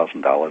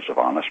 $5,000 of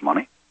honest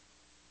money?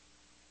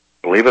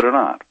 Believe it or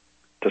not,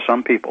 to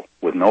some people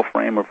with no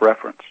frame of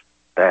reference,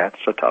 that's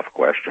a tough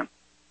question.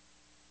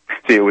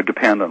 See, it would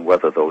depend on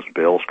whether those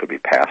bills could be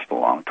passed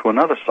along to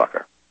another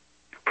sucker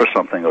for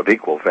something of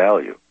equal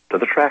value to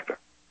the tractor,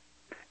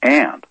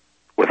 and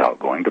without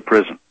going to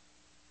prison.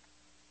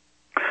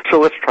 So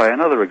let's try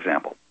another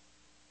example.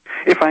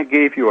 If I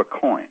gave you a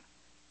coin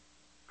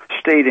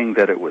stating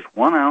that it was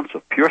 1 ounce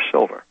of pure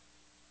silver,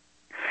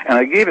 and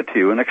I gave it to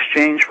you in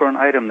exchange for an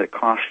item that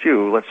cost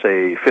you, let's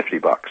say,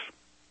 $50,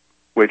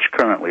 which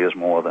currently is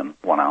more than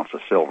 1 ounce of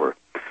silver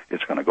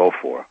it's going to go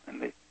for in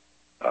the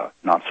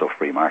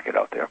not-so-free market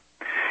out there,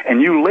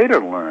 and you later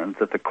learned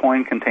that the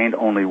coin contained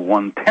only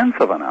 1/10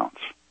 of an ounce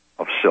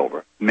of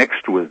silver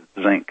mixed with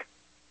zinc,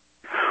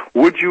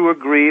 would you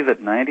agree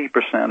that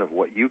 90% of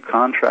what you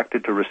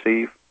contracted to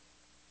receive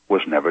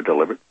was never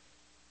delivered?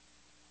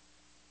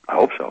 I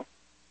hope so,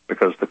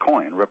 because the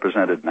coin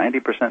represented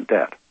 90%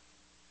 debt,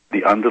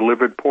 the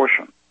undelivered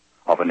portion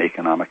of an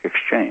economic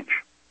exchange.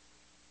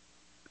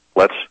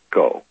 Let's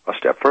go a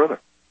step further.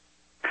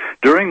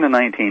 During the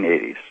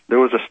 1980s, there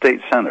was a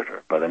state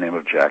senator by the name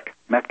of Jack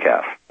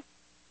Metcalf,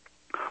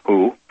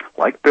 who,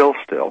 like Bill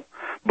Still,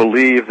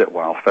 believed that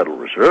while Federal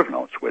Reserve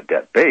notes were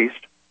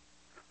debt-based,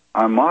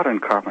 our modern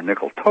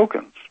copper-nickel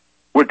tokens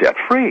were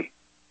debt-free.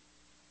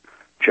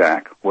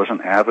 Jack was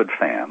an avid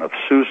fan of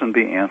Susan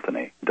B.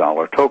 Anthony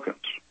dollar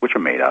tokens, which are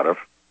made out of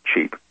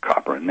cheap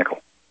copper and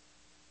nickel.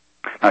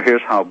 Now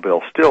here's how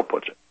Bill Still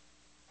puts it.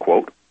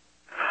 Quote,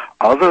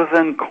 other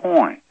than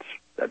coins,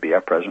 that'd be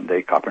our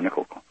present-day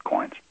copper-nickel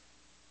coins,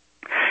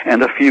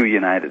 and a few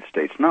United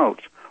States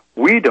notes,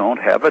 we don't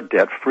have a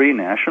debt-free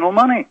national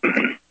money.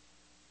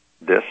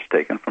 This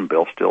taken from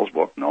Bill Still's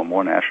book, No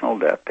More National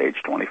Debt, page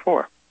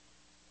 24.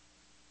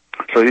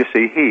 So you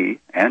see, he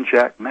and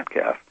Jack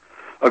Metcalf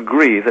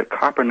agree that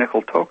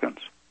copper-nickel tokens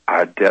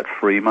are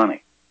debt-free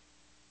money.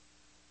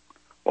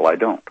 Well, I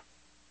don't.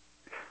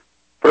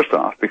 First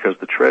off, because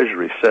the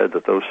Treasury said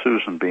that those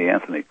Susan B.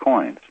 Anthony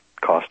coins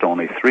cost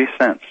only 3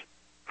 cents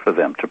for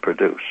them to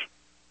produce,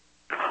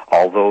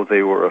 although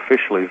they were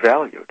officially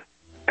valued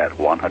at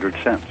 100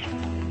 cents.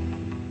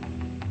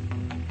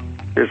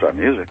 Here's our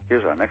music.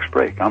 Here's our next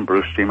break. I'm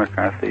Bruce G.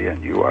 McCarthy,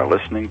 and you are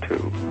listening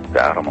to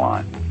Datum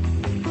Line.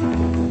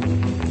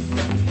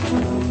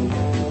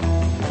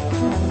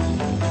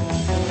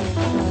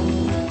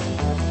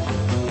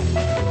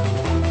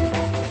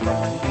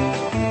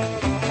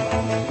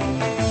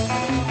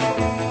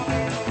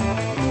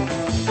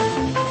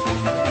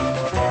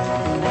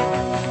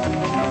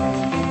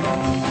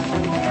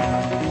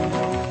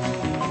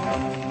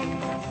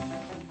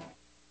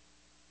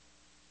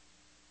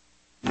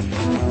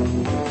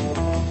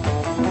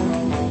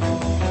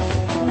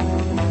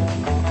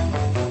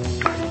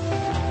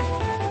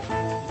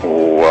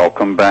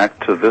 Welcome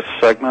back to this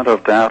segment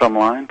of Datum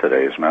Line.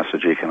 Today's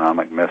message,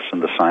 Economic Myths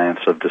and the Science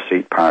of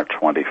Deceit, Part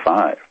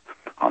 25.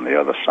 On the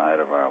other side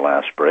of our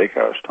last break,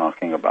 I was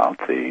talking about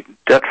the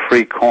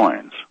debt-free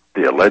coins,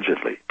 the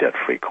allegedly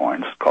debt-free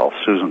coins called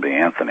Susan B.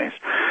 Anthony's.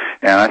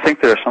 And I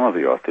think there are some of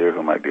you out there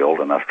who might be old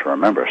enough to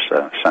remember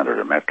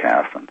Senator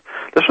Metcalf. And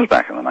this was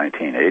back in the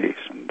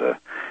 1980s, and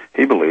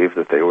he believed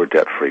that they were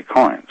debt-free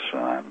coins.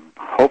 I'm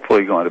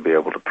hopefully going to be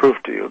able to prove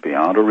to you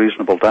beyond a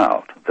reasonable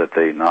doubt that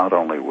they not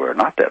only were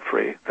not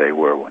debt-free, they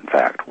were, in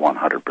fact,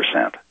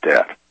 100%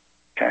 debt.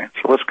 Okay,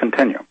 so let's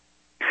continue.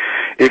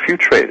 If you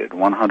traded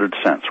 100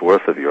 cents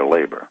worth of your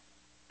labor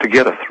to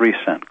get a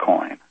 3-cent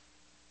coin,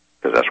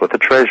 because that's what the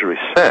Treasury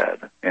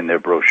said in their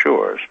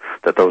brochures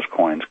that those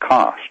coins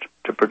cost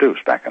to produce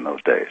back in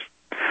those days,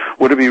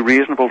 would it be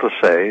reasonable to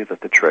say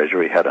that the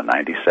Treasury had a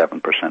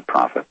 97%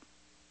 profit,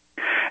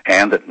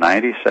 and that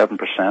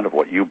 97% of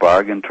what you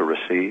bargained to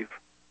receive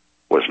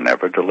was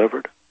never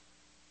delivered?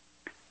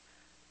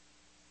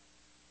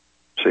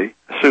 See,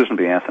 the Susan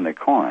B. Anthony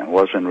coin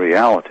was in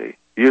reality,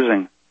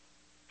 using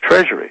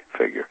Treasury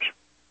figures,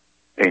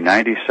 a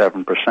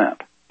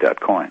 97% debt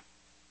coin.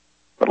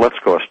 But let's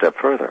go a step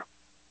further.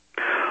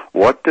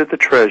 What did the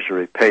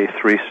Treasury pay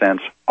 3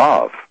 cents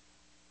of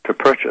to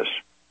purchase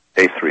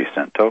a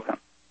 3-cent token?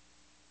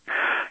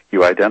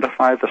 You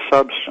identify the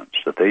substance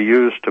that they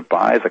used to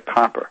buy the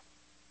copper,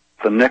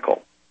 the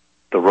nickel,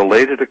 the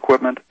related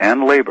equipment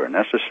and labor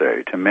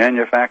necessary to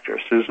manufacture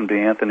Susan B.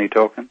 Anthony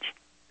tokens,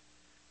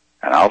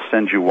 and I'll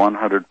send you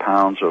 100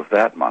 pounds of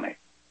that money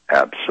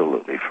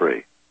absolutely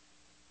free.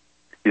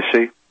 You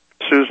see,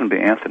 Susan B.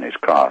 Anthony's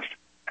cost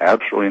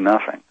absolutely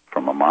nothing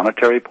from a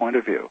monetary point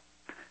of view,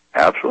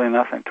 absolutely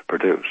nothing to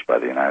produce by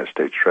the United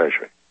States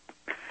Treasury.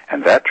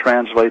 And that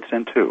translates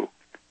into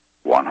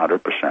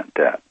 100%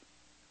 debt.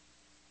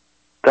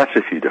 That's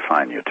if you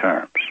define your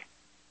terms.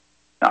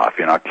 Now, if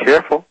you're not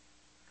careful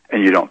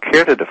and you don't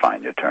care to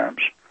define your terms,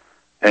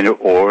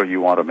 or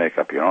you want to make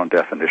up your own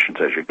definitions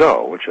as you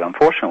go, which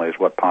unfortunately is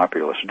what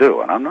populists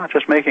do. And I'm not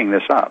just making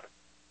this up.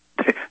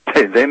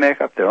 They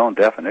make up their own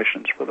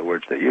definitions for the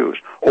words they use,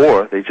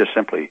 or they just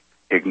simply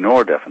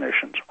ignore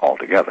definitions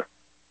altogether.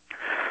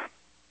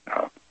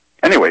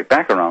 Anyway,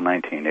 back around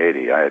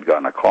 1980, I had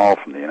gotten a call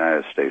from the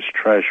United States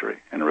Treasury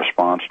in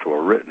response to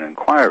a written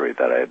inquiry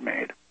that I had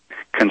made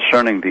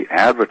concerning the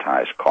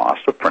advertised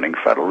cost of printing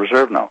Federal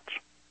Reserve notes,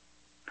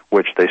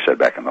 which they said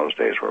back in those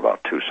days were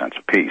about 2 cents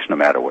a piece, no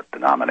matter what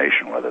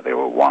denomination, whether they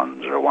were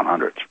ones or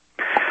 100s.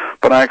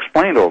 But I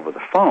explained over the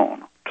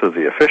phone to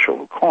the official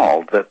who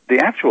called that the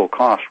actual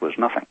cost was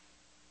nothing,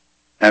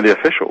 and the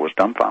official was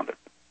dumbfounded.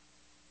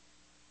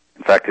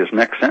 In fact, his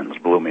next sentence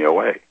blew me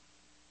away.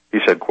 He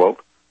said, quote,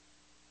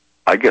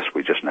 "I guess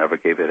we just never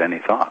gave it any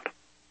thought."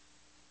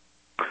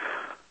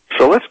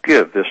 So let's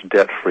give this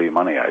debt-free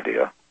money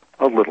idea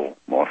a little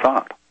more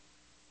thought.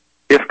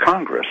 If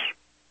Congress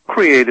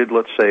created,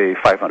 let's say,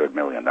 $500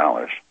 million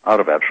out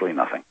of absolutely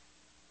nothing,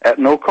 at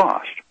no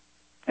cost,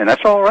 and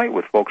that's all right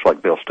with folks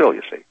like Bill Still,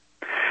 you see,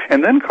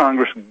 and then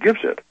Congress gives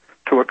it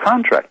to a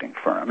contracting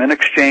firm in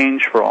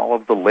exchange for all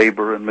of the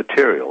labor and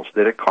materials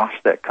that it cost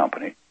that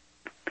company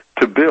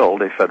to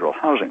build a federal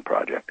housing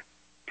project,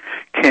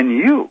 can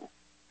you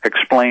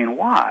explain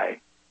why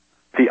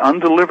the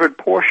undelivered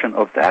portion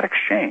of that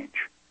exchange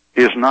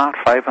is not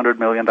 $500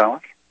 million?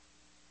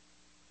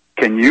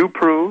 Can you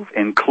prove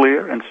in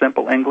clear and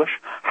simple English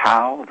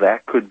how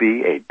that could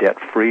be a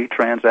debt-free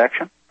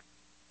transaction?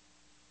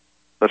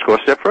 Let's go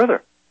a step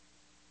further.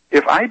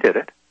 If I did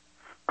it,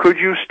 could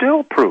you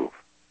still prove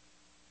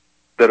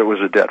that it was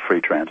a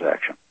debt-free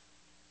transaction?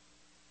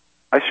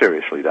 I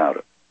seriously doubt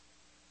it.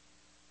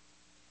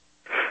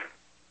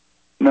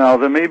 Now,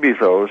 there may be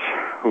those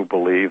who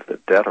believe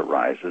that debt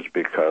arises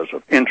because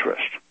of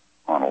interest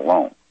on a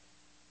loan,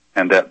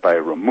 and that by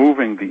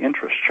removing the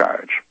interest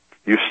charge,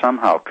 you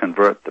somehow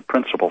convert the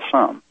principal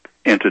sum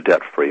into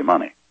debt-free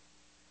money.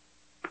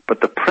 But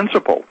the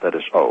principal that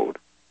is owed,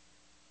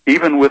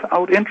 even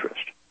without interest,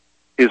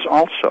 is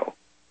also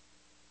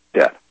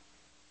debt.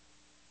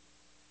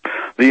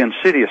 The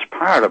insidious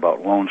part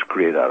about loans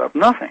created out of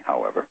nothing,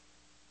 however,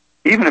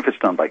 even if it's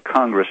done by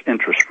Congress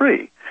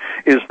interest-free,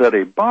 is that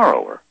a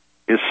borrower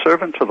is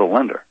servant to the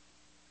lender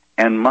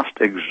and must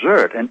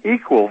exert an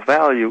equal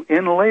value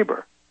in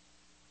labor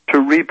to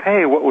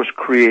repay what was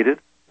created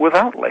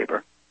without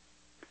labor,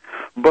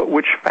 but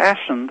which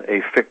fastened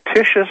a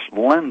fictitious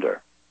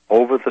lender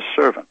over the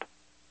servant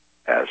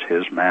as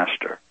his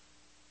master.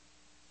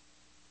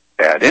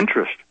 Add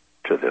interest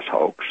to this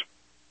hoax,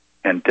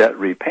 and debt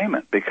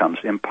repayment becomes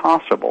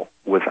impossible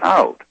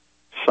without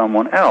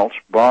someone else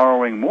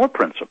borrowing more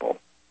principal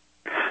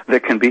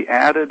that can be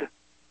added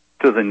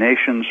to the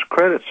nation's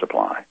credit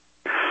supply,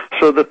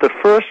 so that the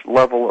first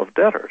level of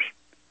debtors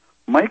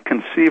might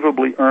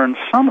conceivably earn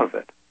some of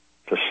it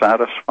to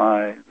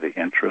satisfy the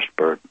interest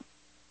burden.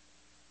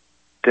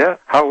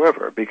 Debt,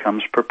 however,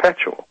 becomes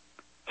perpetual,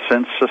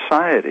 since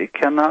society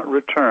cannot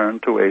return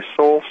to a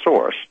sole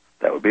source,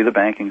 that would be the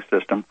banking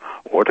system,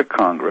 or to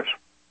Congress,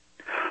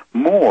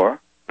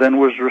 more than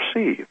was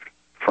received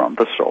from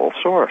the sole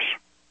source.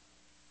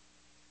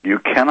 You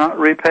cannot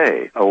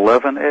repay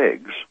 11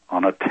 eggs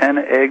on a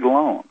 10-egg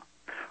loan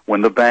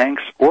when the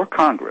banks or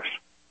Congress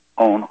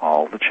own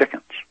all the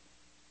chickens.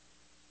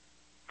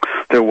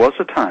 There was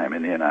a time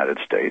in the United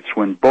States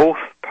when both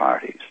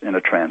parties in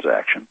a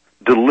transaction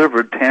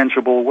delivered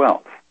tangible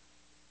wealth,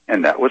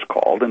 and that was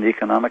called an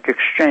economic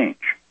exchange.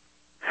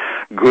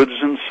 Goods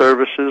and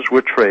services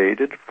were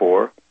traded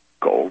for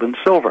gold and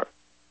silver,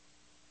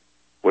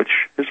 which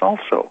is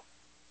also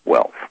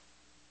wealth.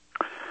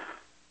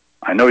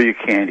 I know you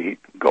can't eat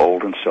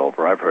gold and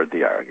silver. I've heard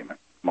the argument.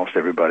 Most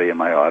everybody in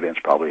my audience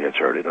probably has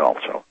heard it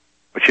also.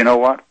 But you know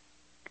what?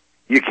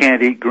 You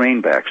can't eat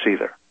greenbacks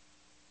either.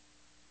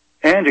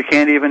 And you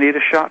can't even eat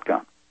a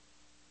shotgun.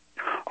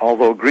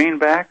 Although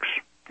greenbacks,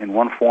 in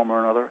one form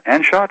or another,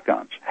 and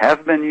shotguns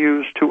have been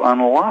used to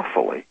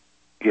unlawfully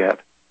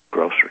get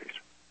groceries.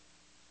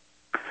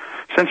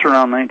 Since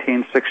around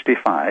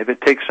 1965,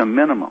 it takes a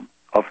minimum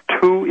of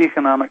 2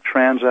 economic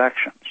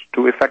transactions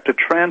to effect a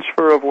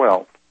transfer of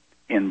wealth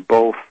in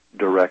both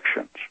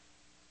directions.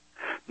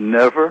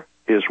 Never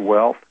is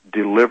wealth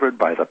delivered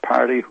by the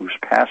party who's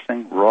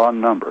passing raw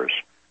numbers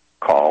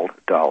called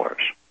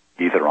dollars,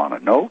 either on a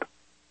note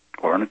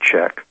or on a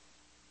check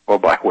or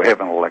by way of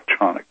an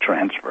electronic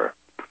transfer.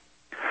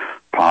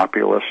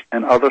 Populists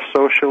and other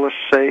socialists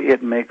say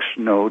it makes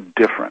no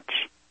difference,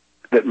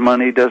 that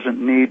money doesn't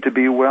need to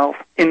be wealth.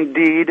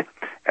 Indeed,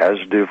 as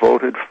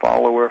devoted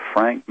follower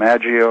Frank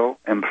Maggio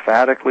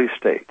emphatically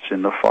states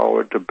in the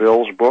foreword to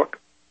Bill's book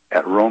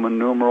at Roman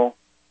numeral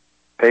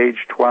page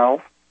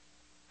 12,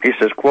 he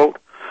says, quote,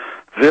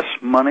 "This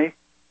money,"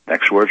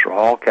 next words are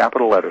all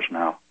capital letters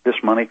now, "this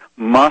money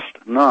must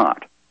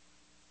not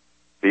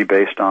be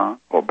based on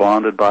or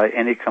bonded by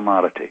any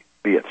commodity,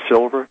 be it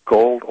silver,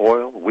 gold,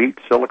 oil, wheat,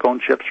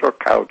 silicone chips, or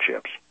cow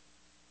chips,"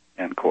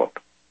 end quote.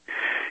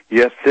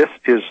 Yet this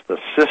is the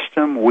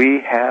system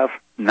we have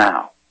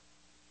now,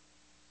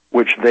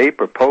 which they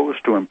propose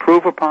to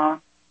improve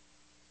upon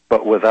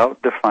but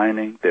without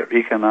defining their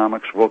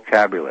economics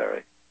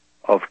vocabulary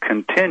of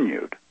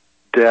continued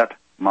debt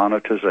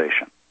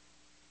monetization.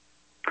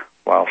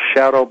 While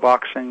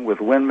shadowboxing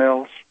with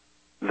windmills,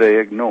 they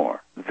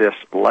ignore this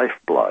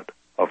lifeblood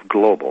of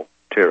global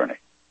tyranny.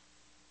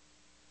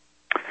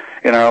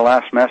 In our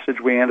last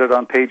message, we ended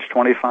on page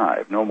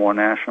 25, No More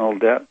National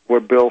Debt, where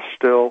Bill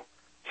Still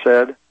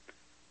said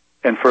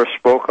and first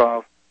spoke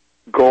of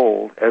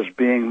gold as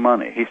being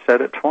money. He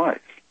said it twice,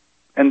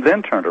 and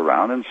then turned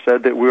around and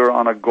said that we were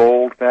on a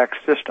gold-backed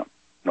system,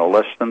 no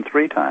less than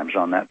 3 times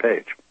on that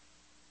page.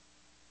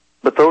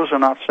 But those are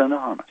not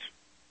synonymous.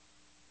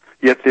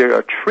 Yet they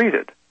are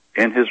treated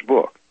in his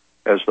book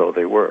as though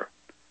they were.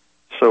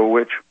 So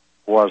which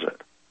was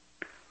it?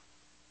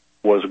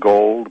 Was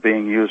gold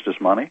being used as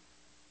money?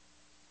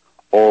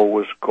 Or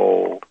was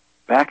gold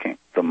backing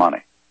the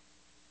money?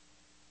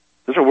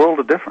 There's a world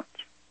of difference.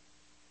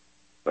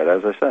 But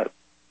as I said,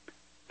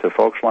 to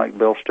folks like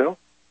Bill Still,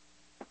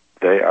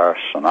 they are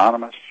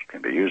synonymous,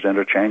 can be used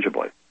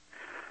interchangeably.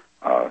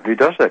 He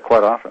does that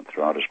quite often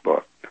throughout his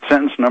book.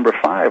 Sentence number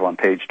 5 on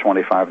page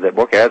 25 of that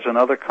book adds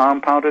another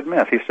compounded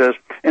myth. He says,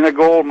 in a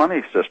gold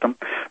money system,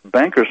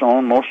 bankers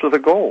own most of the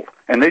gold,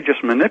 and they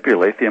just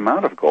manipulate the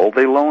amount of gold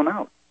they loan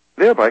out,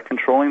 thereby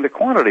controlling the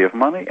quantity of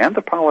money and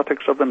the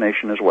politics of the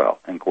nation as well,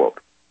 end quote.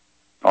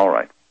 All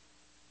right.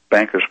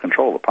 Bankers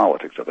control the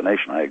politics of a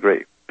nation, I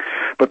agree.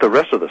 But the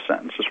rest of the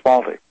sentence is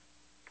faulty.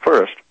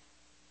 First,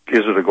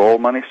 is it a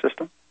gold money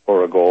system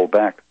or a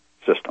gold-backed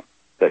system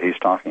that he's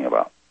talking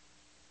about?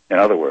 In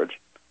other words,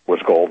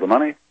 was gold the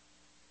money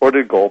or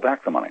did gold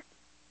back the money?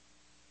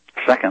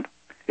 Second,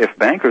 if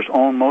bankers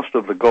own most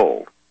of the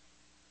gold,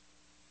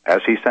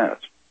 as he says,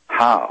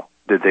 how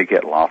did they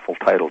get lawful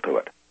title to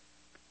it?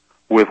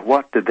 With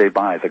what did they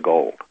buy the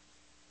gold?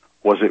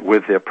 Was it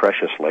with their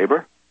precious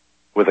labor?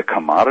 With a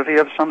commodity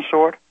of some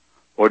sort?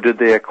 Or did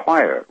they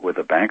acquire it with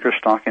a banker's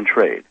stock in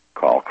trade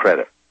called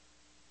credit?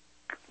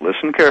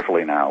 Listen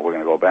carefully now. We're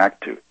going to go back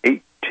to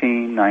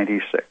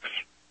 1896.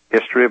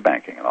 History of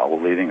Banking in All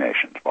the Leading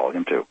Nations,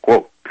 Volume 2.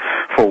 Quote,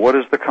 for what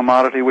is the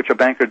commodity which a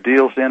banker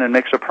deals in and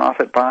makes a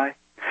profit by?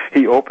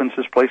 He opens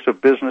his place of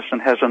business and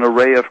has an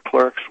array of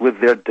clerks with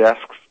their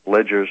desks,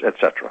 ledgers,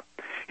 etc.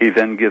 He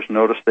then gives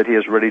notice that he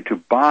is ready to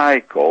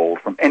buy gold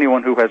from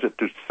anyone who has it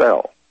to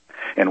sell.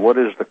 And what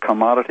is the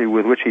commodity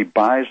with which he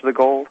buys the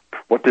gold?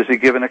 What does he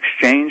give in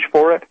exchange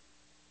for it?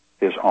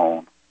 His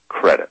own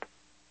credit.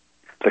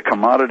 The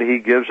commodity he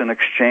gives in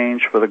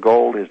exchange for the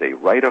gold is a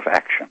right of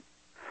action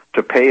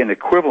to pay an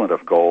equivalent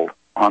of gold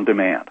on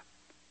demand.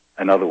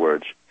 In other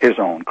words, his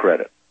own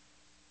credit.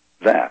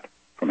 That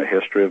from A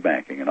History of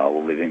Banking in All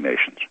the Leading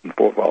Nations in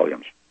 4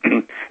 volumes.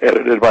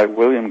 Edited by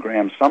William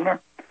Graham Sumner,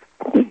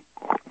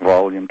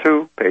 Volume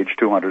 2, page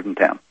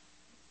 210.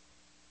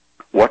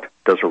 What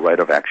does a right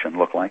of action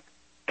look like?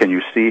 Can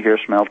you see, hear,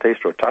 smell, taste,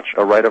 or touch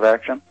a right of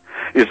action?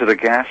 Is it a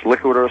gas,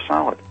 liquid, or a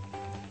solid?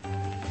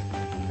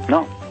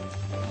 No.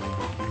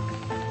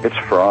 It's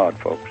fraud,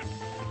 folks.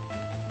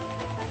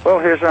 Well,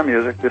 here's our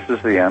music. This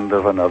is the end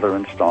of another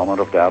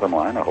installment of Datum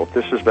Line. I hope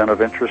this has been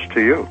of interest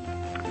to you.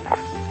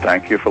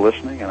 Thank you for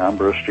listening, and I'm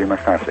Bruce G.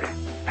 McCarthy.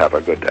 Have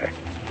a good day.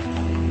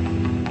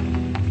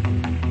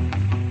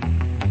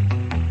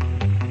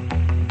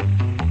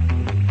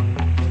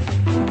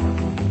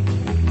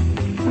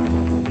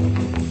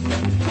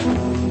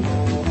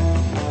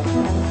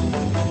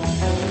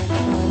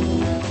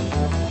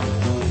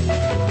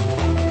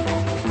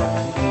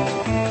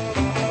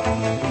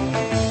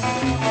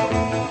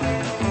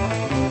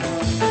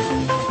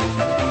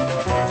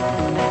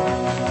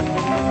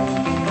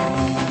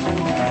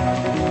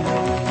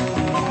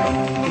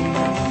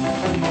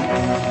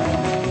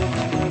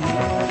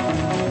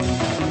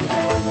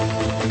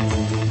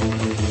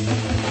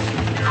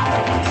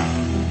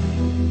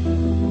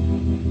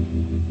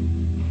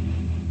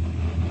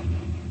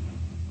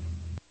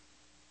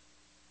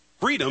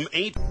 Freedom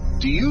ain't...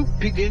 Do you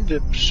begin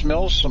to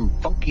smell some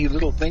funky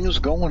little things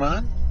going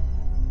on?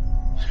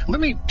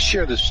 Let me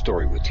share this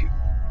story with you.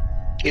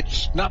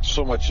 It's not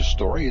so much a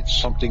story, it's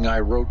something I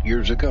wrote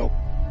years ago.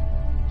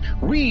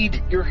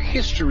 Read your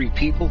history,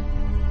 people.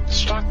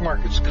 Stock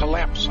markets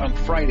collapse on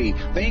Friday.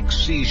 Bank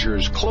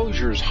seizures,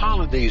 closures,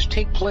 holidays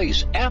take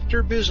place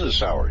after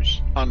business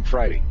hours on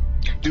Friday.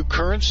 Do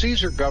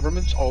currencies or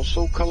governments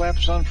also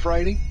collapse on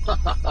Friday?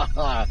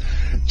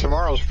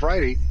 Tomorrow's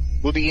Friday.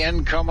 Will the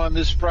end come on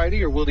this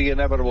Friday, or will the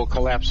inevitable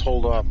collapse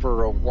hold off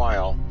for a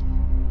while?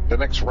 The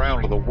next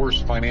round of the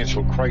worst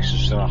financial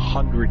crisis in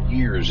 100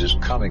 years is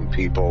coming,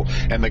 people,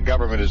 and the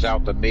government is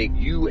out to make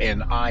you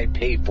and I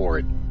pay for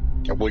it.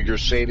 And will your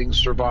savings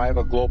survive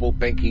a global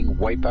banking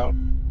wipeout?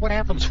 What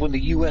happens when the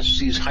U.S.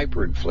 sees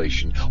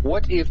hyperinflation?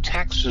 What if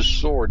taxes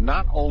soar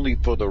not only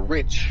for the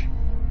rich?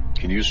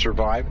 Can you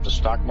survive if the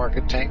stock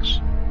market tanks?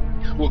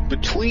 Look,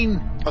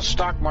 between a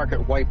stock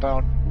market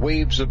wipeout,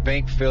 waves of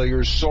bank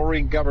failures,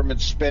 soaring government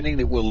spending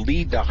that will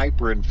lead to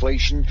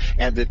hyperinflation,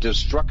 and the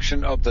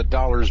destruction of the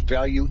dollar's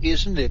value,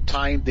 isn't it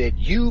time that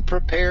you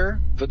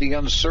prepare for the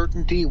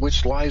uncertainty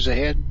which lies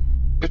ahead?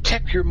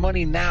 Protect your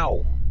money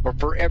now, or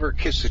forever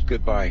kiss it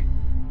goodbye.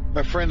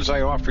 My friends,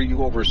 I offer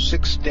you over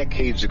 6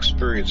 decades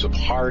experience of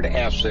hard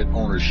asset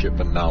ownership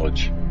and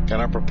knowledge, and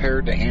I'm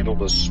prepared to handle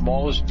the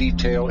smallest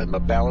detail in the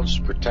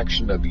balanced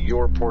protection of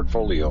your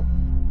portfolio.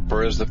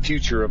 For as the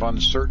future of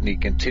uncertainty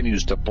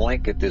continues to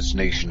blanket this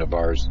nation of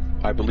ours,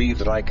 I believe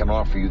that I can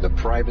offer you the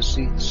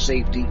privacy,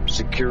 safety,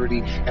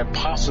 security, and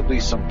possibly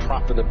some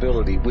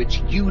profitability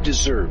which you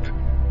deserve.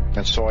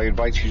 And so I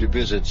invite you to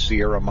visit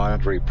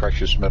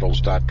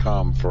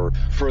SierraMadrePreciousMetals.com for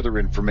further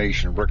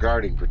information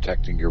regarding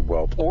protecting your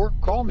wealth. Or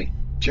call me,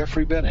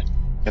 Jeffrey Bennett,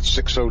 at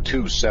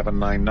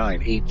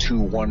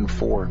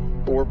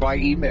 602-799-8214. Or by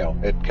email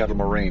at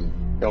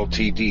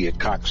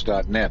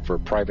kettlemoraineltd@cox.net for a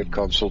private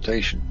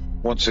consultation.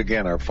 Once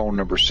again, our phone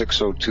number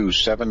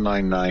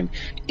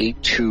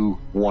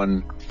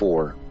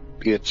 602-799-8214.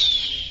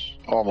 It's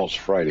almost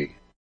Friday.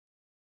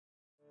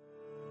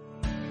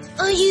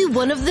 Are you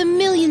one of the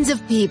millions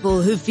of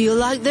people who feel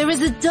like there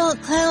is a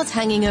dark cloud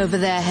hanging over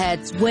their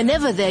heads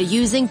whenever they're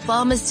using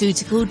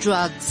pharmaceutical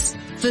drugs?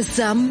 For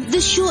some, the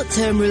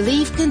short-term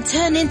relief can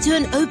turn into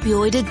an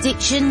opioid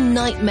addiction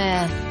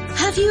nightmare.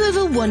 Have you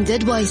ever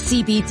wondered why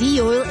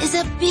CBD oil is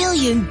a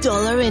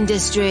billion-dollar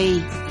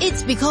industry?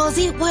 It's because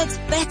it works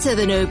better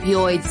than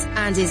opioids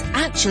and is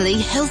actually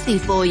healthy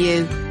for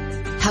you.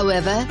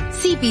 However,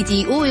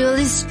 CBD oil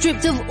is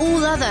stripped of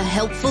all other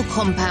helpful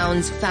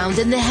compounds found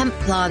in the hemp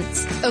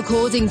plant.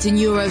 According to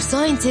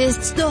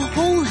neuroscientists, the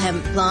whole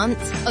hemp plant,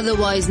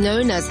 otherwise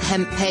known as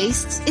hemp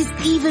paste, is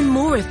even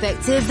more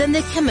effective than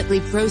the chemically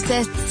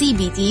processed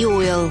CBD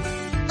oil.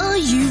 Are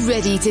you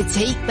ready to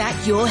take back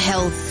your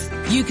health?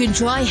 You can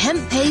try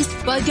hemp paste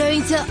by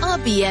going to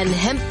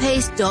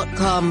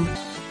rbnhemppaste.com.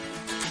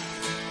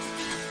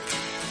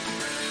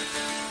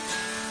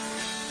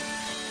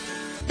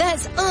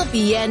 That's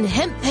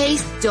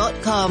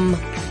rbnhemppaste.com.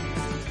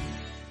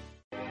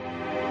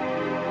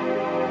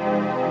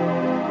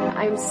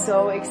 I'm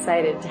so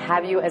excited to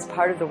have you as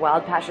part of the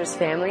Wild Pastures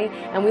family,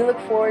 and we look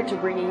forward to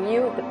bringing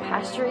you the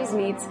pasture-raised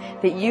meats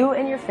that you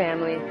and your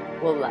family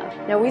will love.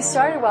 Now, we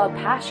started Wild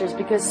Pastures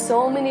because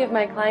so many of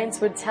my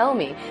clients would tell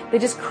me they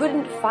just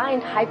couldn't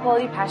find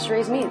high-quality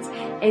pasture-raised meats,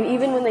 and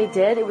even when they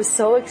did, it was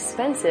so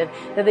expensive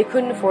that they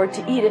couldn't afford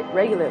to eat it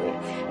regularly.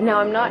 Now,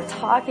 I'm not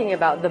talking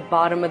about the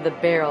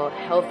bottom-of-the-barrel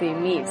healthy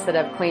meats that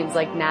have claims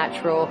like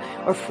natural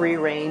or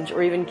free-range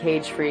or even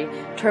cage-free,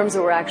 terms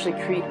that were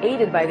actually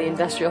created by the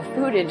industrial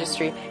food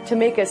industry to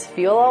make us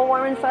feel all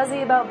warm and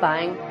fuzzy about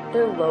buying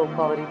their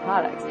low-quality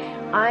products.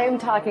 I'm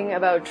talking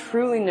about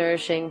truly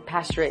nourishing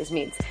pasture-raised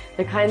meats,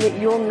 the kind that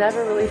you'll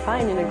never really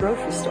find in a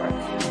grocery store.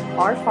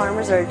 Our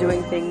farmers are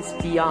doing things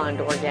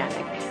beyond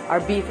organic. Our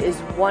beef is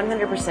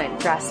 100%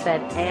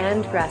 grass-fed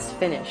and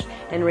grass-finished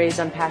and raised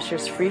on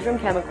pastures free from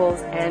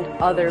chemicals and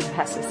other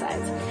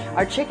pesticides.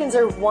 Our chickens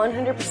are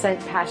 100%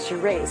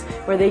 pasture-raised,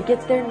 where they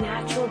get their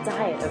natural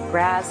diet of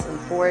grass and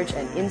forage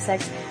and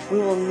insects. We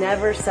will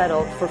never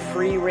settle for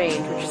free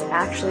range, which is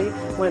actually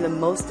one of the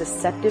most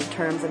deceptive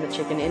terms in the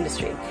chicken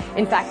industry.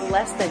 In fact,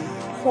 less than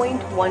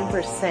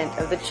 0.1%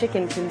 of the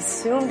chicken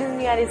consumed in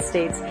the United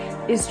States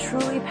is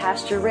truly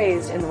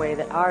pasture-raised in the way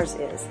that ours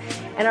is.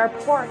 And our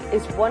pork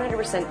is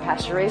 100%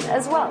 pasture-raised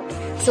as well.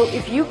 So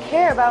if you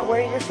care about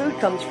where your food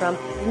comes from,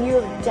 then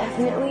you have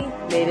definitely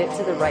made it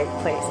to the right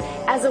place.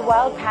 As a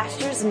Wild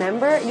Pastures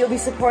member, you'll be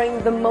supporting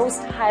the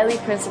most highly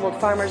principled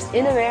farmers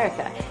in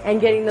America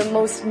and getting the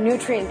most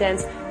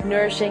nutrient-dense,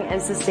 nourishing,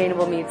 and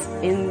sustainable meats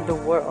in the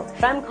world.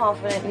 But I'm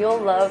confident you'll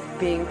love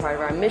being part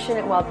of our mission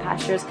at Wild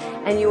Pastures,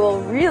 and you will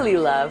really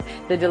love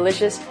the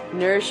delicious,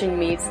 nourishing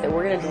meats that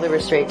we're going to deliver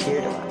straight to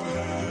your door.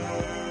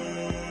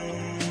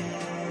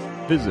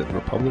 Visit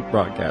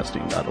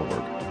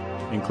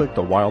republicbroadcasting.org and click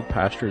the Wild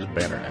Pastures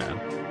banner ad.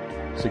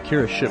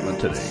 Secure a shipment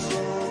today.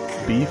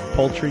 Beef,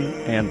 poultry,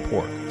 and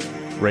pork,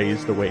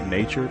 raised the way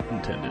nature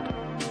intended.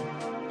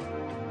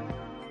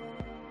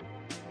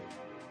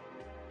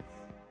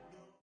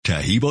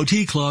 Tahibo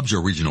Tea Club's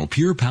original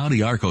Pure Pau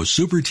d'Arco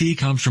Super Tea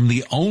comes from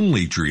the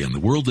only tree in the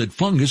world that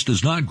fungus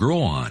does not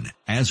grow on.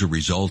 As a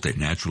result, it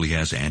naturally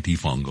has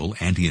antifungal,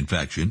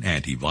 anti-infection,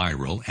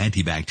 antiviral,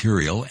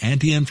 antibacterial,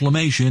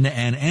 anti-inflammation,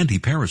 and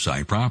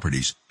anti-parasite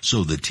properties.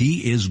 So the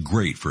tea is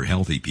great for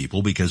healthy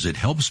people because it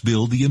helps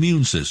build the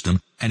immune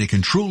system, and it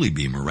can truly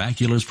be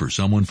miraculous for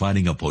someone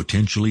fighting a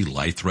potentially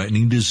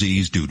life-threatening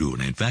disease due to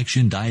an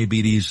infection,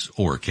 diabetes,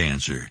 or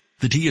cancer.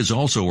 The tea is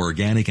also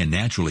organic and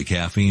naturally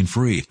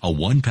caffeine-free. A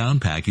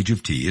 1-pound package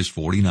of tea is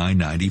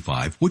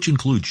 $49.95, which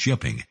includes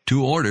shipping.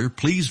 To order,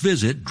 please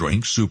visit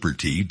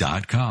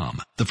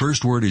drinksupertea.com. The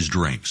first word is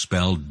drink,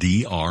 spelled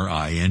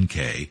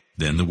D-R-I-N-K,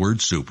 then the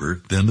word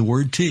super, then the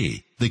word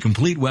tea. The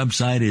complete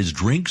website is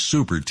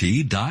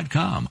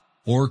drinksupertea.com.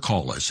 Or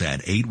call us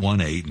at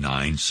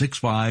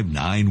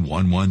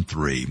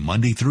 818-965-9113,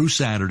 Monday through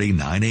Saturday,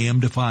 9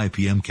 a.m. to 5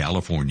 p.m.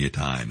 California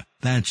time.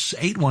 That's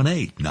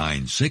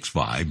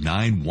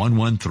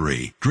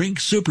 818-965-9113,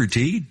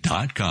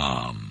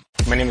 drinksupertea.com.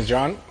 My name is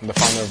John. I'm the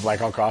founder of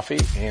Blackout Coffee,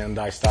 and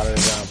I started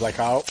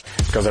Blackout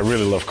because I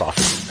really love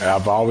coffee.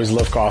 I've always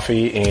loved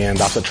coffee, and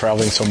after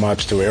traveling so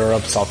much to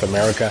Europe, South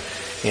America,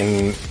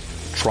 and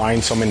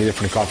trying so many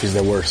different coffees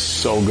that were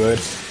so good,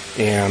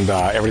 And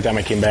every time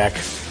I came back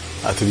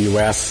to the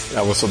U.S.,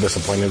 I was so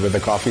disappointed with the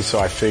coffee, so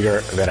I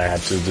figured that I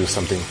had to do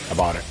something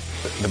about it.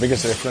 The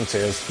biggest difference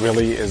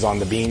is on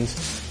the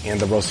beans and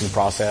the roasting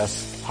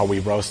process, how we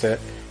roast it,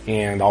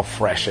 and how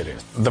fresh it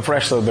is. The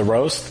fresher the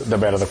roast, the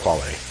better the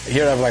quality.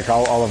 Here I have like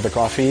all of the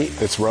coffee.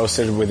 It's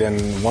roasted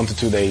within 1 to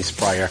 2 days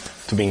prior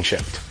to being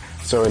shipped.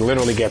 So it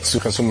literally gets to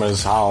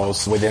consumer's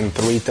house within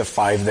 3 to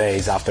 5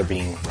 days after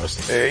being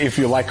roasted. If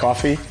you like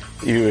coffee,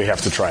 you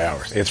have to try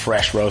ours. It's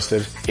fresh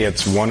roasted.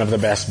 It's one of the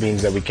best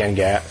beans that we can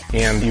get,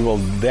 and you will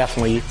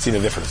definitely see the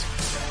difference.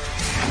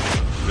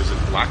 Visit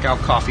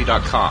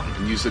blackoutcoffee.com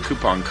and use the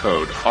coupon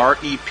code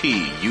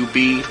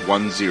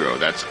REPUB10.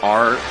 That's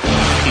REPUB10.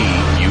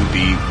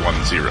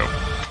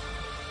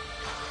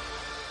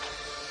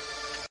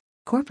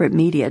 Corporate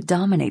media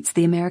dominates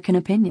the American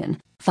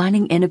opinion.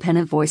 Finding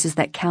independent voices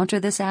that counter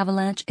this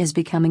avalanche is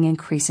becoming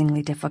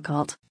increasingly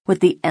difficult. With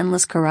the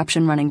endless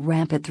corruption running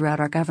rampant throughout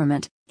our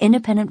government,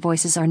 independent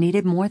voices are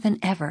needed more than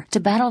ever to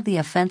battle the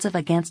offensive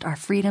against our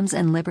freedoms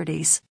and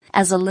liberties.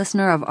 As a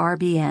listener of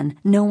RBN,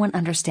 no one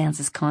understands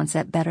this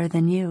concept better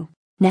than you.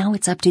 Now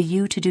it's up to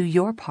you to do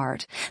your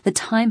part. The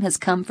time has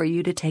come for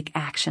you to take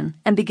action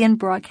and begin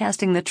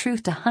broadcasting the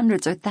truth to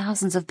hundreds or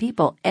thousands of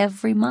people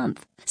every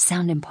month.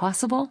 Sound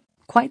impossible?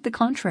 Quite the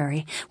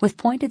contrary. With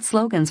pointed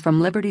slogans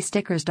from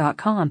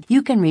LibertyStickers.com,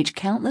 you can reach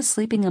countless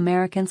sleeping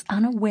Americans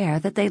unaware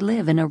that they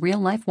live in a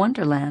real-life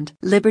wonderland.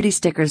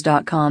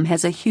 LibertyStickers.com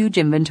has a huge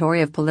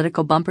inventory of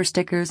political bumper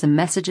stickers and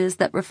messages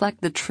that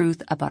reflect the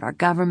truth about our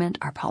government,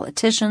 our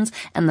politicians,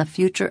 and the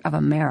future of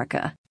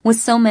America. With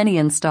so many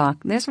in stock,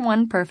 there's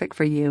one perfect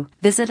for you.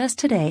 Visit us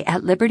today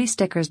at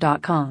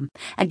LibertyStickers.com.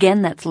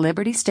 Again, that's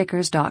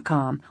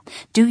LibertyStickers.com.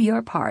 Do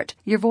your part.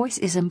 Your voice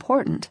is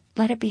important.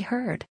 Let it be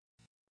heard.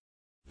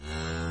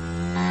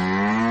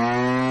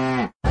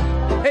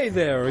 Hey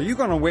there, are you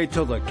going to wait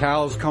till the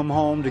cows come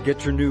home to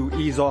get your new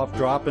ease-off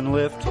drop-and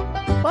lift?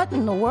 What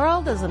in the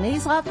world is an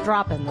ease-off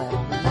drop-and lift?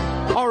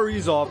 Our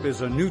ease-off is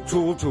a new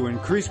tool to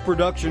increase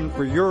production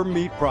for your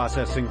meat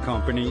processing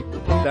company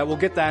that will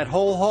get that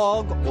whole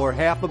hog or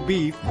half a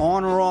beef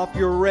on or off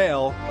your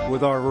rail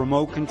with our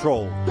remote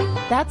control.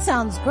 That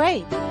sounds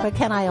great, but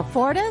can I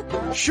afford it?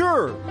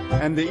 Sure,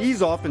 and the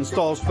ease-off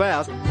installs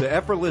fast. The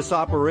effortless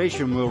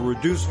operation will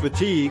reduce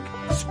fatigue,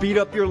 speed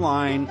up your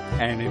line,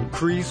 and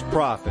increase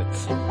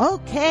profits.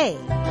 Okay,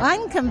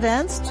 I'm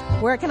convinced.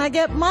 Where can I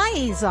get my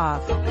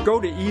ease-off?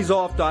 Go to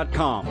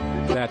easeoff.com.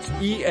 That's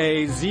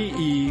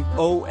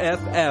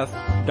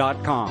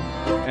EAZEOFF.com.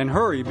 And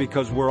hurry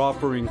because we're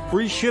offering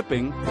free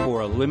shipping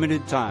for a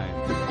limited time.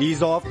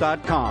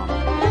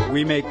 Easeoff.com.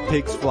 We make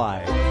pigs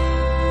fly.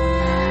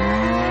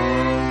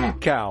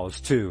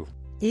 Cows, too.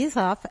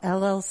 Easeoff,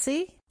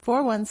 LLC,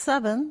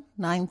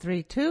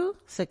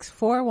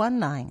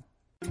 417-932-6419.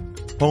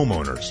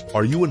 Homeowners,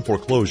 are you in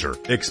foreclosure,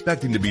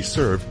 expecting to be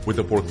served with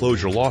a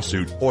foreclosure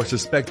lawsuit, or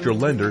suspect your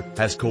lender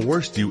has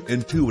coerced you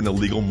into an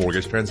illegal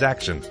mortgage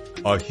transaction?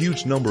 A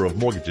huge number of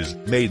mortgages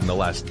made in the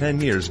last 10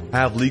 years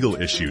have legal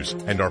issues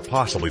and are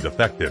possibly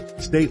defective.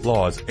 State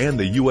laws and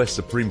the U.S.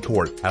 Supreme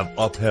Court have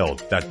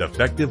upheld that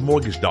defective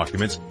mortgage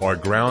documents are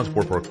grounds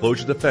for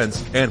foreclosure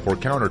defense and for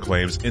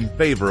counterclaims in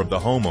favor of the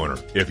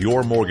homeowner. If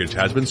your mortgage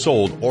has been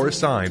sold or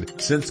assigned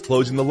since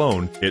closing the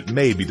loan, it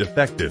may be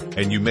defective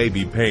and you may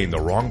be paying the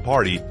wrong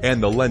party,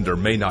 and the lender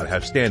may not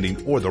have standing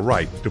or the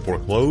right to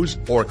foreclose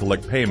or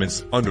collect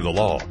payments under the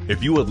law.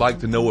 If you would like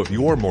to know if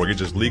your mortgage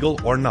is legal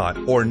or not,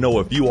 or know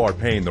if you are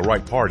paying the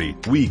right party,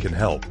 we can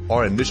help.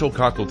 Our initial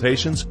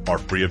consultations are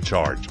free of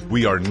charge.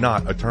 We are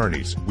not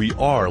attorneys. We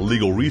are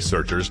legal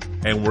researchers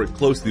and work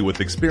closely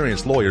with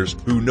experienced lawyers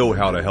who know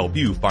how to help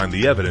you find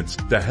the evidence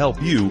to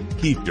help you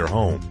keep your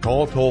home.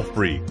 Call toll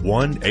free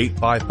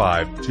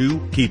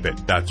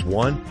 1-855-2-KEEP-IT. That's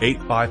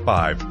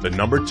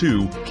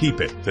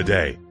 1-855-2-KEEP-IT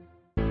today.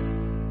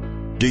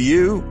 Do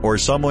you or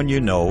someone you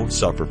know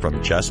suffer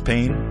from chest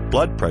pain,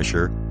 blood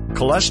pressure,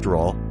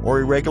 cholesterol, or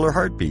irregular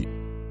heartbeat?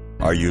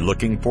 Are you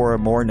looking for a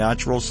more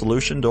natural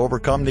solution to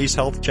overcome these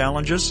health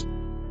challenges?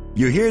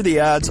 You hear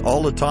the ads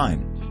all the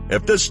time.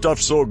 If this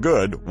stuff's so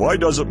good, why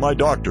doesn't my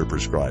doctor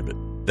prescribe it?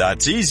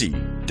 That's easy.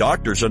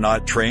 Doctors are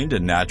not trained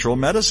in natural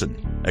medicine.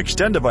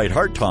 Extendivite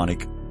Heart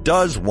Tonic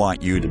does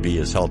want you to be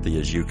as healthy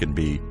as you can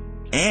be,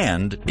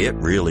 and it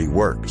really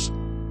works.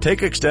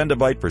 Take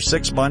Extendivite for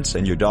 6 months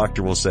and your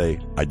doctor will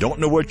say, I don't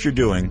know what you're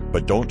doing,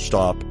 but don't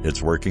stop.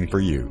 It's working for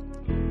you.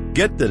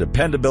 Get the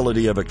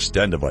dependability of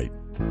Extendivite.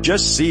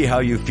 Just see how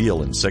you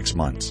feel in 6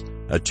 months.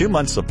 A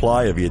 2-month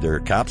supply of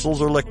either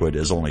capsules or liquid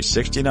is only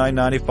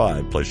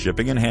 $69.95 plus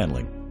shipping and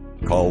handling.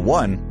 Call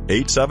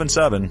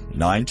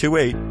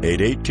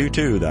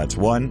 1-877-928-8822. That's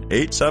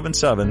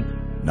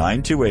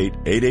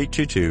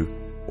 1-877-928-8822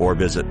 or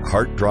visit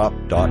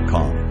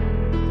heartdrop.com.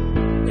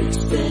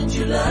 Extend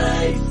your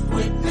life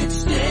with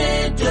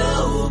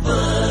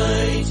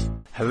Extendovite.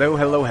 Hello,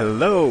 hello,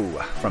 hello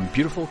from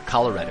beautiful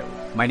Colorado.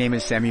 My name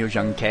is Samuel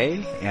Jung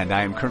Kei, and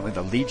I am currently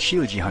the lead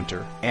Shilajit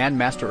hunter and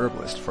master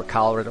herbalist for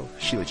Colorado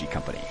Shilajit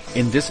Company.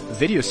 In this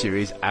video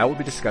series, I will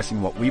be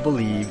discussing what we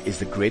believe is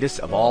the greatest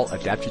of all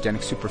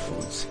adaptogenic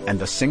superfoods and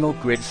the single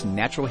greatest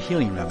natural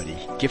healing remedy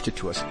gifted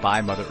to us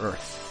by Mother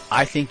Earth.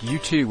 I think you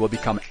too will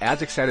become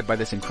as excited by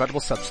this incredible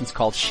substance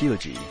called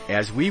Shilajit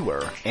as we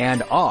were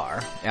and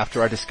are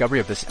after our discovery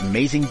of this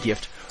amazing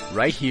gift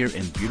right here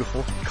in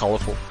beautiful,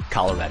 colorful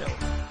Colorado.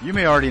 You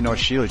may already know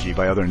Shilajit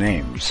by other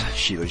names: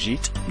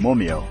 Shilajit,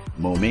 Momio,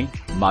 Momi,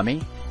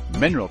 Mami,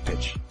 Mineral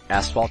Pitch,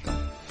 Asphaltum,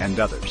 and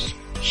others.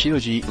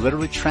 Shilajit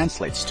literally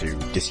translates to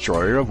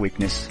destroyer of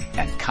weakness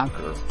and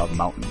conqueror of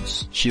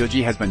mountains.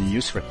 Shilajit has been in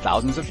use for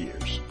thousands of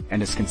years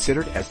and is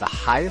considered as the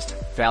highest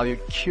valued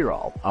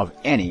cure-all of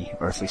any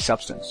earthly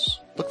substance.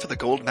 Look for the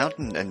gold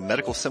mountain and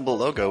medical symbol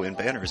logo in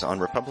banners on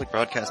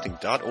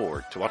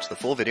republicbroadcasting.org to watch the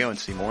full video and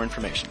see more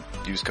information.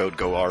 Use code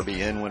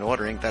GORBN when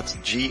ordering. That's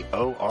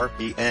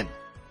GORBN.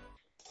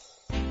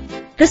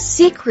 The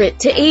secret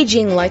to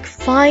aging like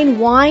fine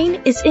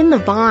wine is in the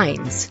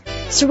vines.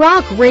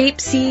 Syrah grape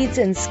seeds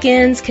and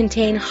skins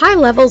contain high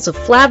levels of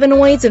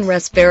flavonoids and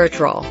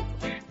resveratrol.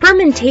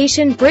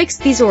 Fermentation breaks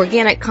these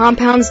organic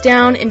compounds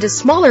down into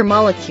smaller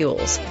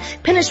molecules,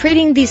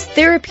 penetrating these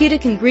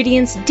therapeutic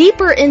ingredients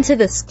deeper into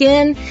the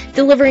skin,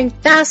 delivering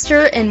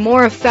faster and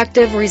more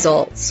effective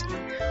results.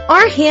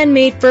 Our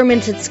handmade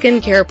fermented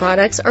skincare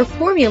products are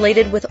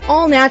formulated with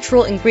all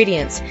natural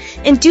ingredients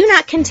and do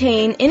not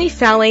contain any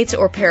phthalates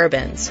or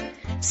parabens.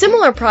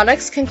 Similar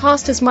products can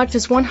cost as much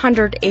as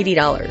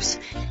 $180.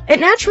 At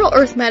Natural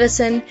Earth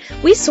Medicine,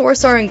 we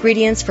source our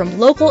ingredients from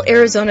local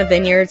Arizona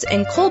vineyards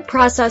and cold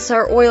process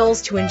our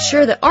oils to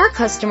ensure that our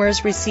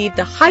customers receive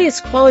the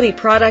highest quality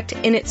product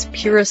in its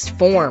purest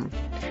form.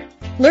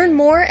 Learn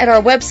more at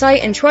our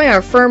website and try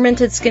our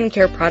fermented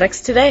skincare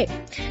products today.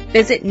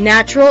 Visit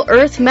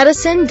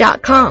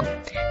NaturalEarthMedicine.com.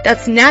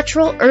 That's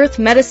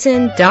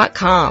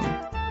NaturalEarthMedicine.com.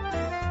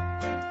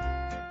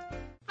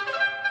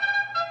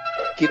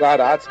 Gilad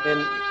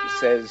Atzmon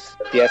says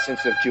the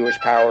essence of Jewish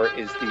power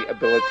is the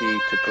ability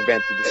to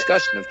prevent the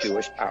discussion of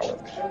Jewish power.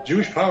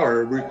 Jewish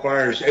power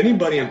requires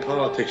anybody in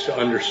politics to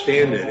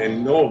understand it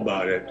and know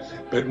about it,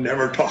 but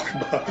never talk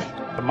about it.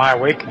 My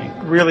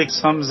Awakening really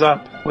sums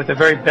up with the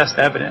very best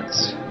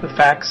evidence the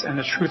facts and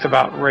the truth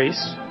about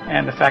race,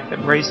 and the fact that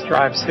race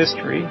drives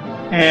history,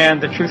 and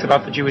the truth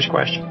about the Jewish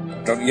question.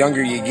 The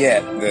younger you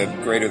get, the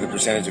greater the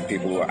percentage of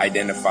people who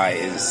identify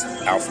as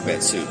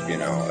alphabet soup,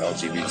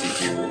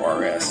 LGBTQ,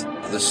 RS.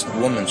 This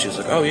woman, she's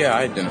like, oh yeah,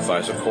 I identify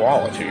as a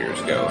koala 2 years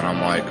ago. And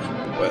I'm like,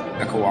 what?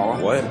 A koala?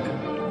 What?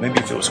 Maybe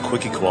if it was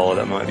Quickie Koala,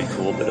 that might be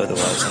cool, but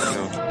otherwise, I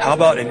don't know. How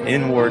about an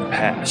inward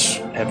pass?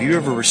 Have you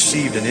ever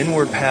received an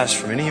inward pass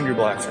from any of your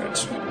black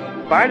friends?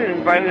 Biden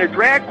invited a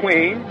drag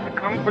queen to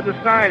come for the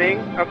signing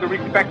of the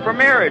Respect for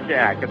Marriage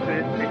Act. It's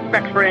the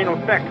Respect for Anal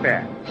Sex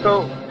Act.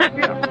 So,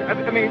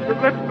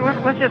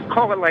 let's just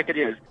call it like it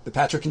is. The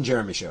Patrick and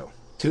Jeremy Show,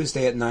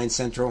 Tuesday at 9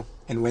 Central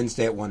and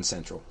Wednesday at 1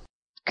 Central.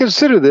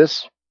 Consider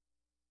this.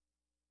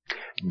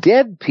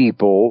 Dead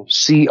people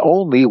see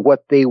only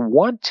what they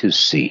want to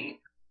see.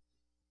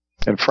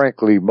 And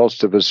frankly,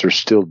 most of us are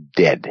still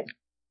dead.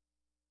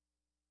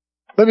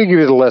 Let me give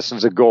you the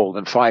lessons of gold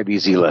in 5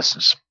 easy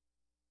lessons.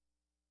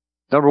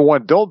 Number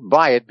 1, don't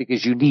buy it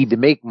because you need to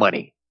make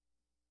money.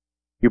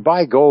 You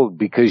buy gold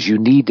because you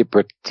need to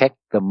protect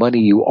the money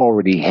you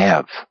already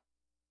have.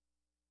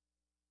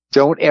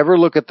 Don't ever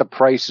look at the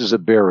price as a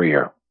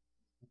barrier.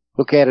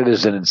 Look at it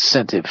as an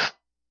incentive.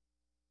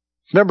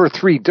 Number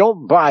 3,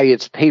 don't buy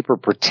its paper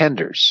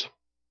pretenders.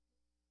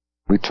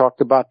 We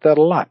talked about that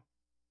a lot.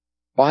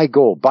 Buy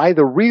gold. Buy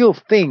the real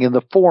thing in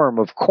the form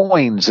of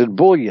coins and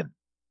bullion.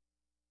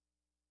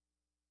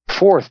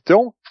 4th,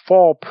 don't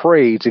fall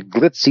prey to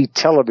glitzy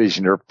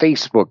television or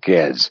Facebook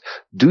ads.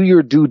 Do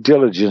your due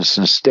diligence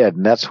instead,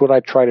 and that's what I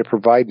try to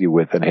provide you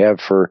with and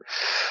have for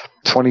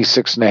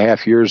 26 and a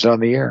half years on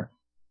the air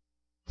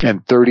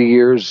and 30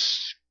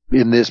 years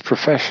in this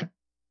profession.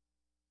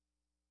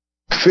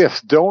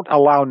 5th, don't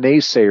allow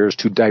naysayers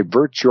to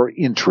divert your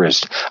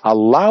interest.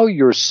 Allow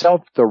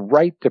yourself the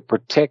right to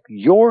protect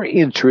your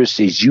interests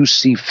as you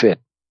see fit.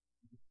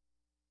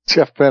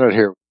 Jeff Bennett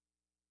here.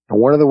 And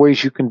one of the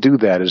ways you can do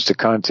that is to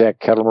contact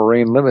Kettle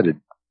Moraine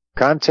Limited.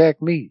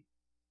 Contact me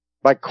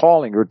by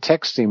calling or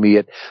texting me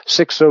at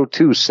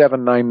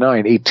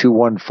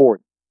 602-799-8214.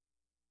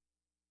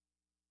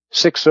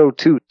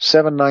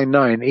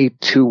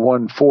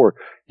 602-799-8214.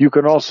 You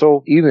can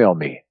also email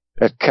me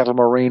at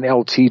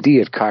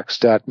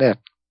kettlemoraineLTD@cox.net.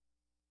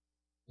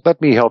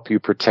 Let me help you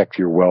protect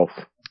your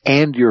wealth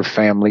and your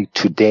family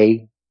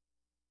today.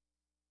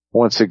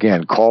 Once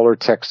again, call or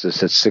text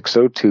us at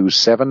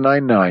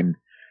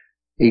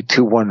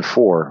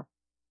 602-799-8214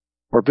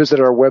 or visit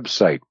our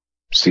website,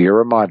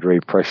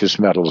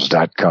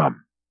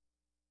 SierraMadrePreciousMetals.com.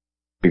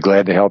 Be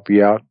glad to help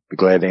you out. Be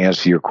glad to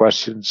answer your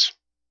questions.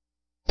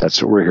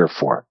 That's what we're here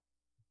for.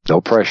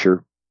 No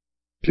pressure,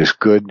 just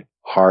good,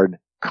 hard,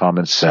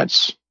 common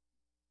sense.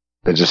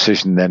 The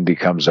decision then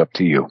becomes up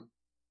to you.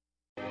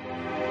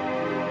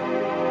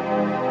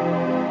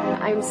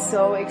 am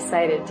so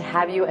excited to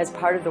have you as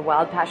part of the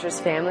Wild Pastures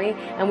family,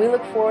 and we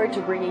look forward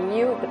to bringing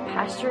you the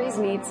pasture-raised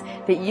meats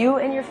that you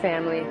and your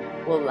family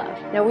will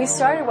love. Now, we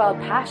started Wild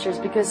Pastures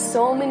because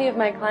so many of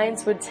my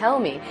clients would tell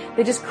me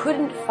they just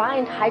couldn't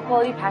find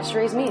high-quality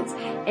pasture-raised meats,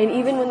 and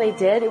even when they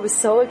did, it was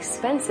so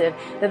expensive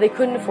that they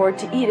couldn't afford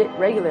to eat it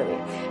regularly.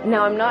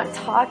 Now, I'm not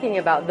talking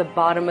about the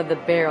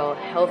bottom-of-the-barrel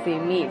healthy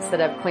meats that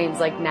have claims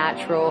like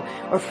natural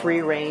or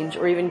free-range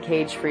or even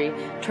cage-free,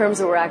 terms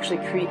that were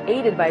actually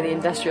created by the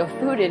industrial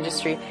food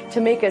industry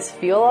to make us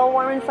feel all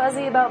warm and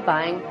fuzzy about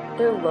buying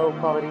their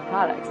low-quality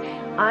products.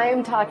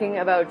 I'm talking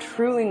about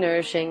truly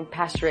nourishing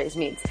pasture-raised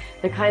meats,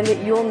 the kind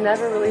that you'll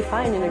never really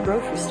find in a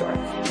grocery store.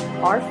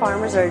 Our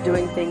farmers are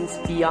doing things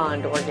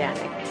beyond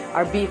organic.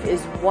 Our beef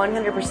is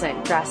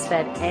 100%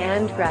 grass-fed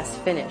and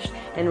grass-finished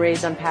and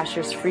raised on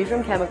pastures free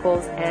from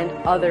chemicals and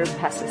other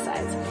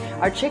pesticides.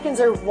 Our chickens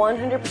are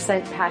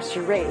 100%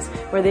 pasture-raised,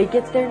 where they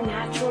get their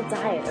natural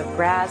diet of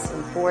grass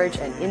and forage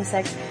and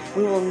insects.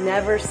 We will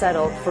never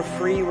settle for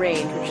free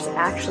range, which is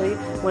actually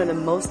one of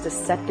the most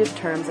deceptive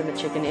terms in the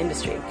chicken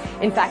industry.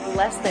 In fact,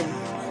 less than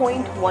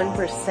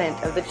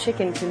 0.1% of the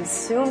chicken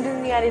consumed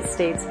in the United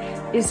States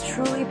is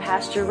truly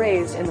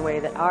pasture-raised in the way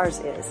that ours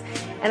is.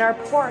 And our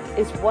pork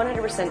is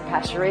 100%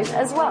 pasture-raised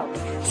as well.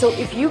 So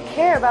if you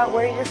care about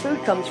where your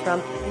food comes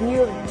from, then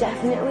you have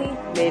definitely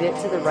made it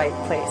to the right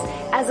place.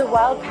 As a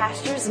Wild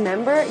Pastures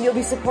member, you'll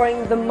be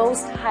supporting the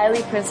most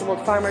highly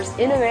principled farmers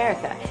in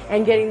America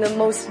and getting the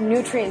most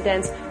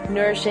nutrient-dense,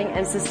 nourishing,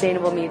 and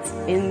sustainable meats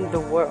in the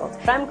world.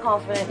 I'm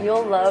confident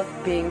you'll love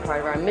being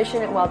part of our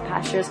mission at Wild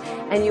Pastures,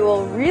 and you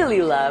will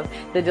really love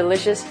the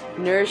delicious,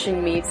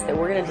 nourishing meats that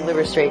we're going to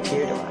deliver straight to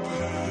your door.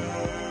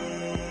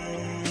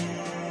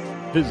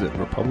 Visit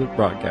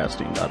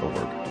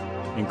republicbroadcasting.org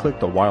and click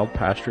the Wild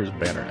Pastures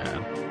banner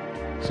ad.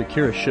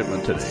 Secure a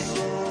shipment today.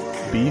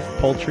 Beef,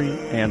 poultry,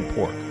 and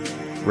pork,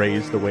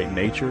 raised the way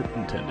nature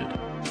intended.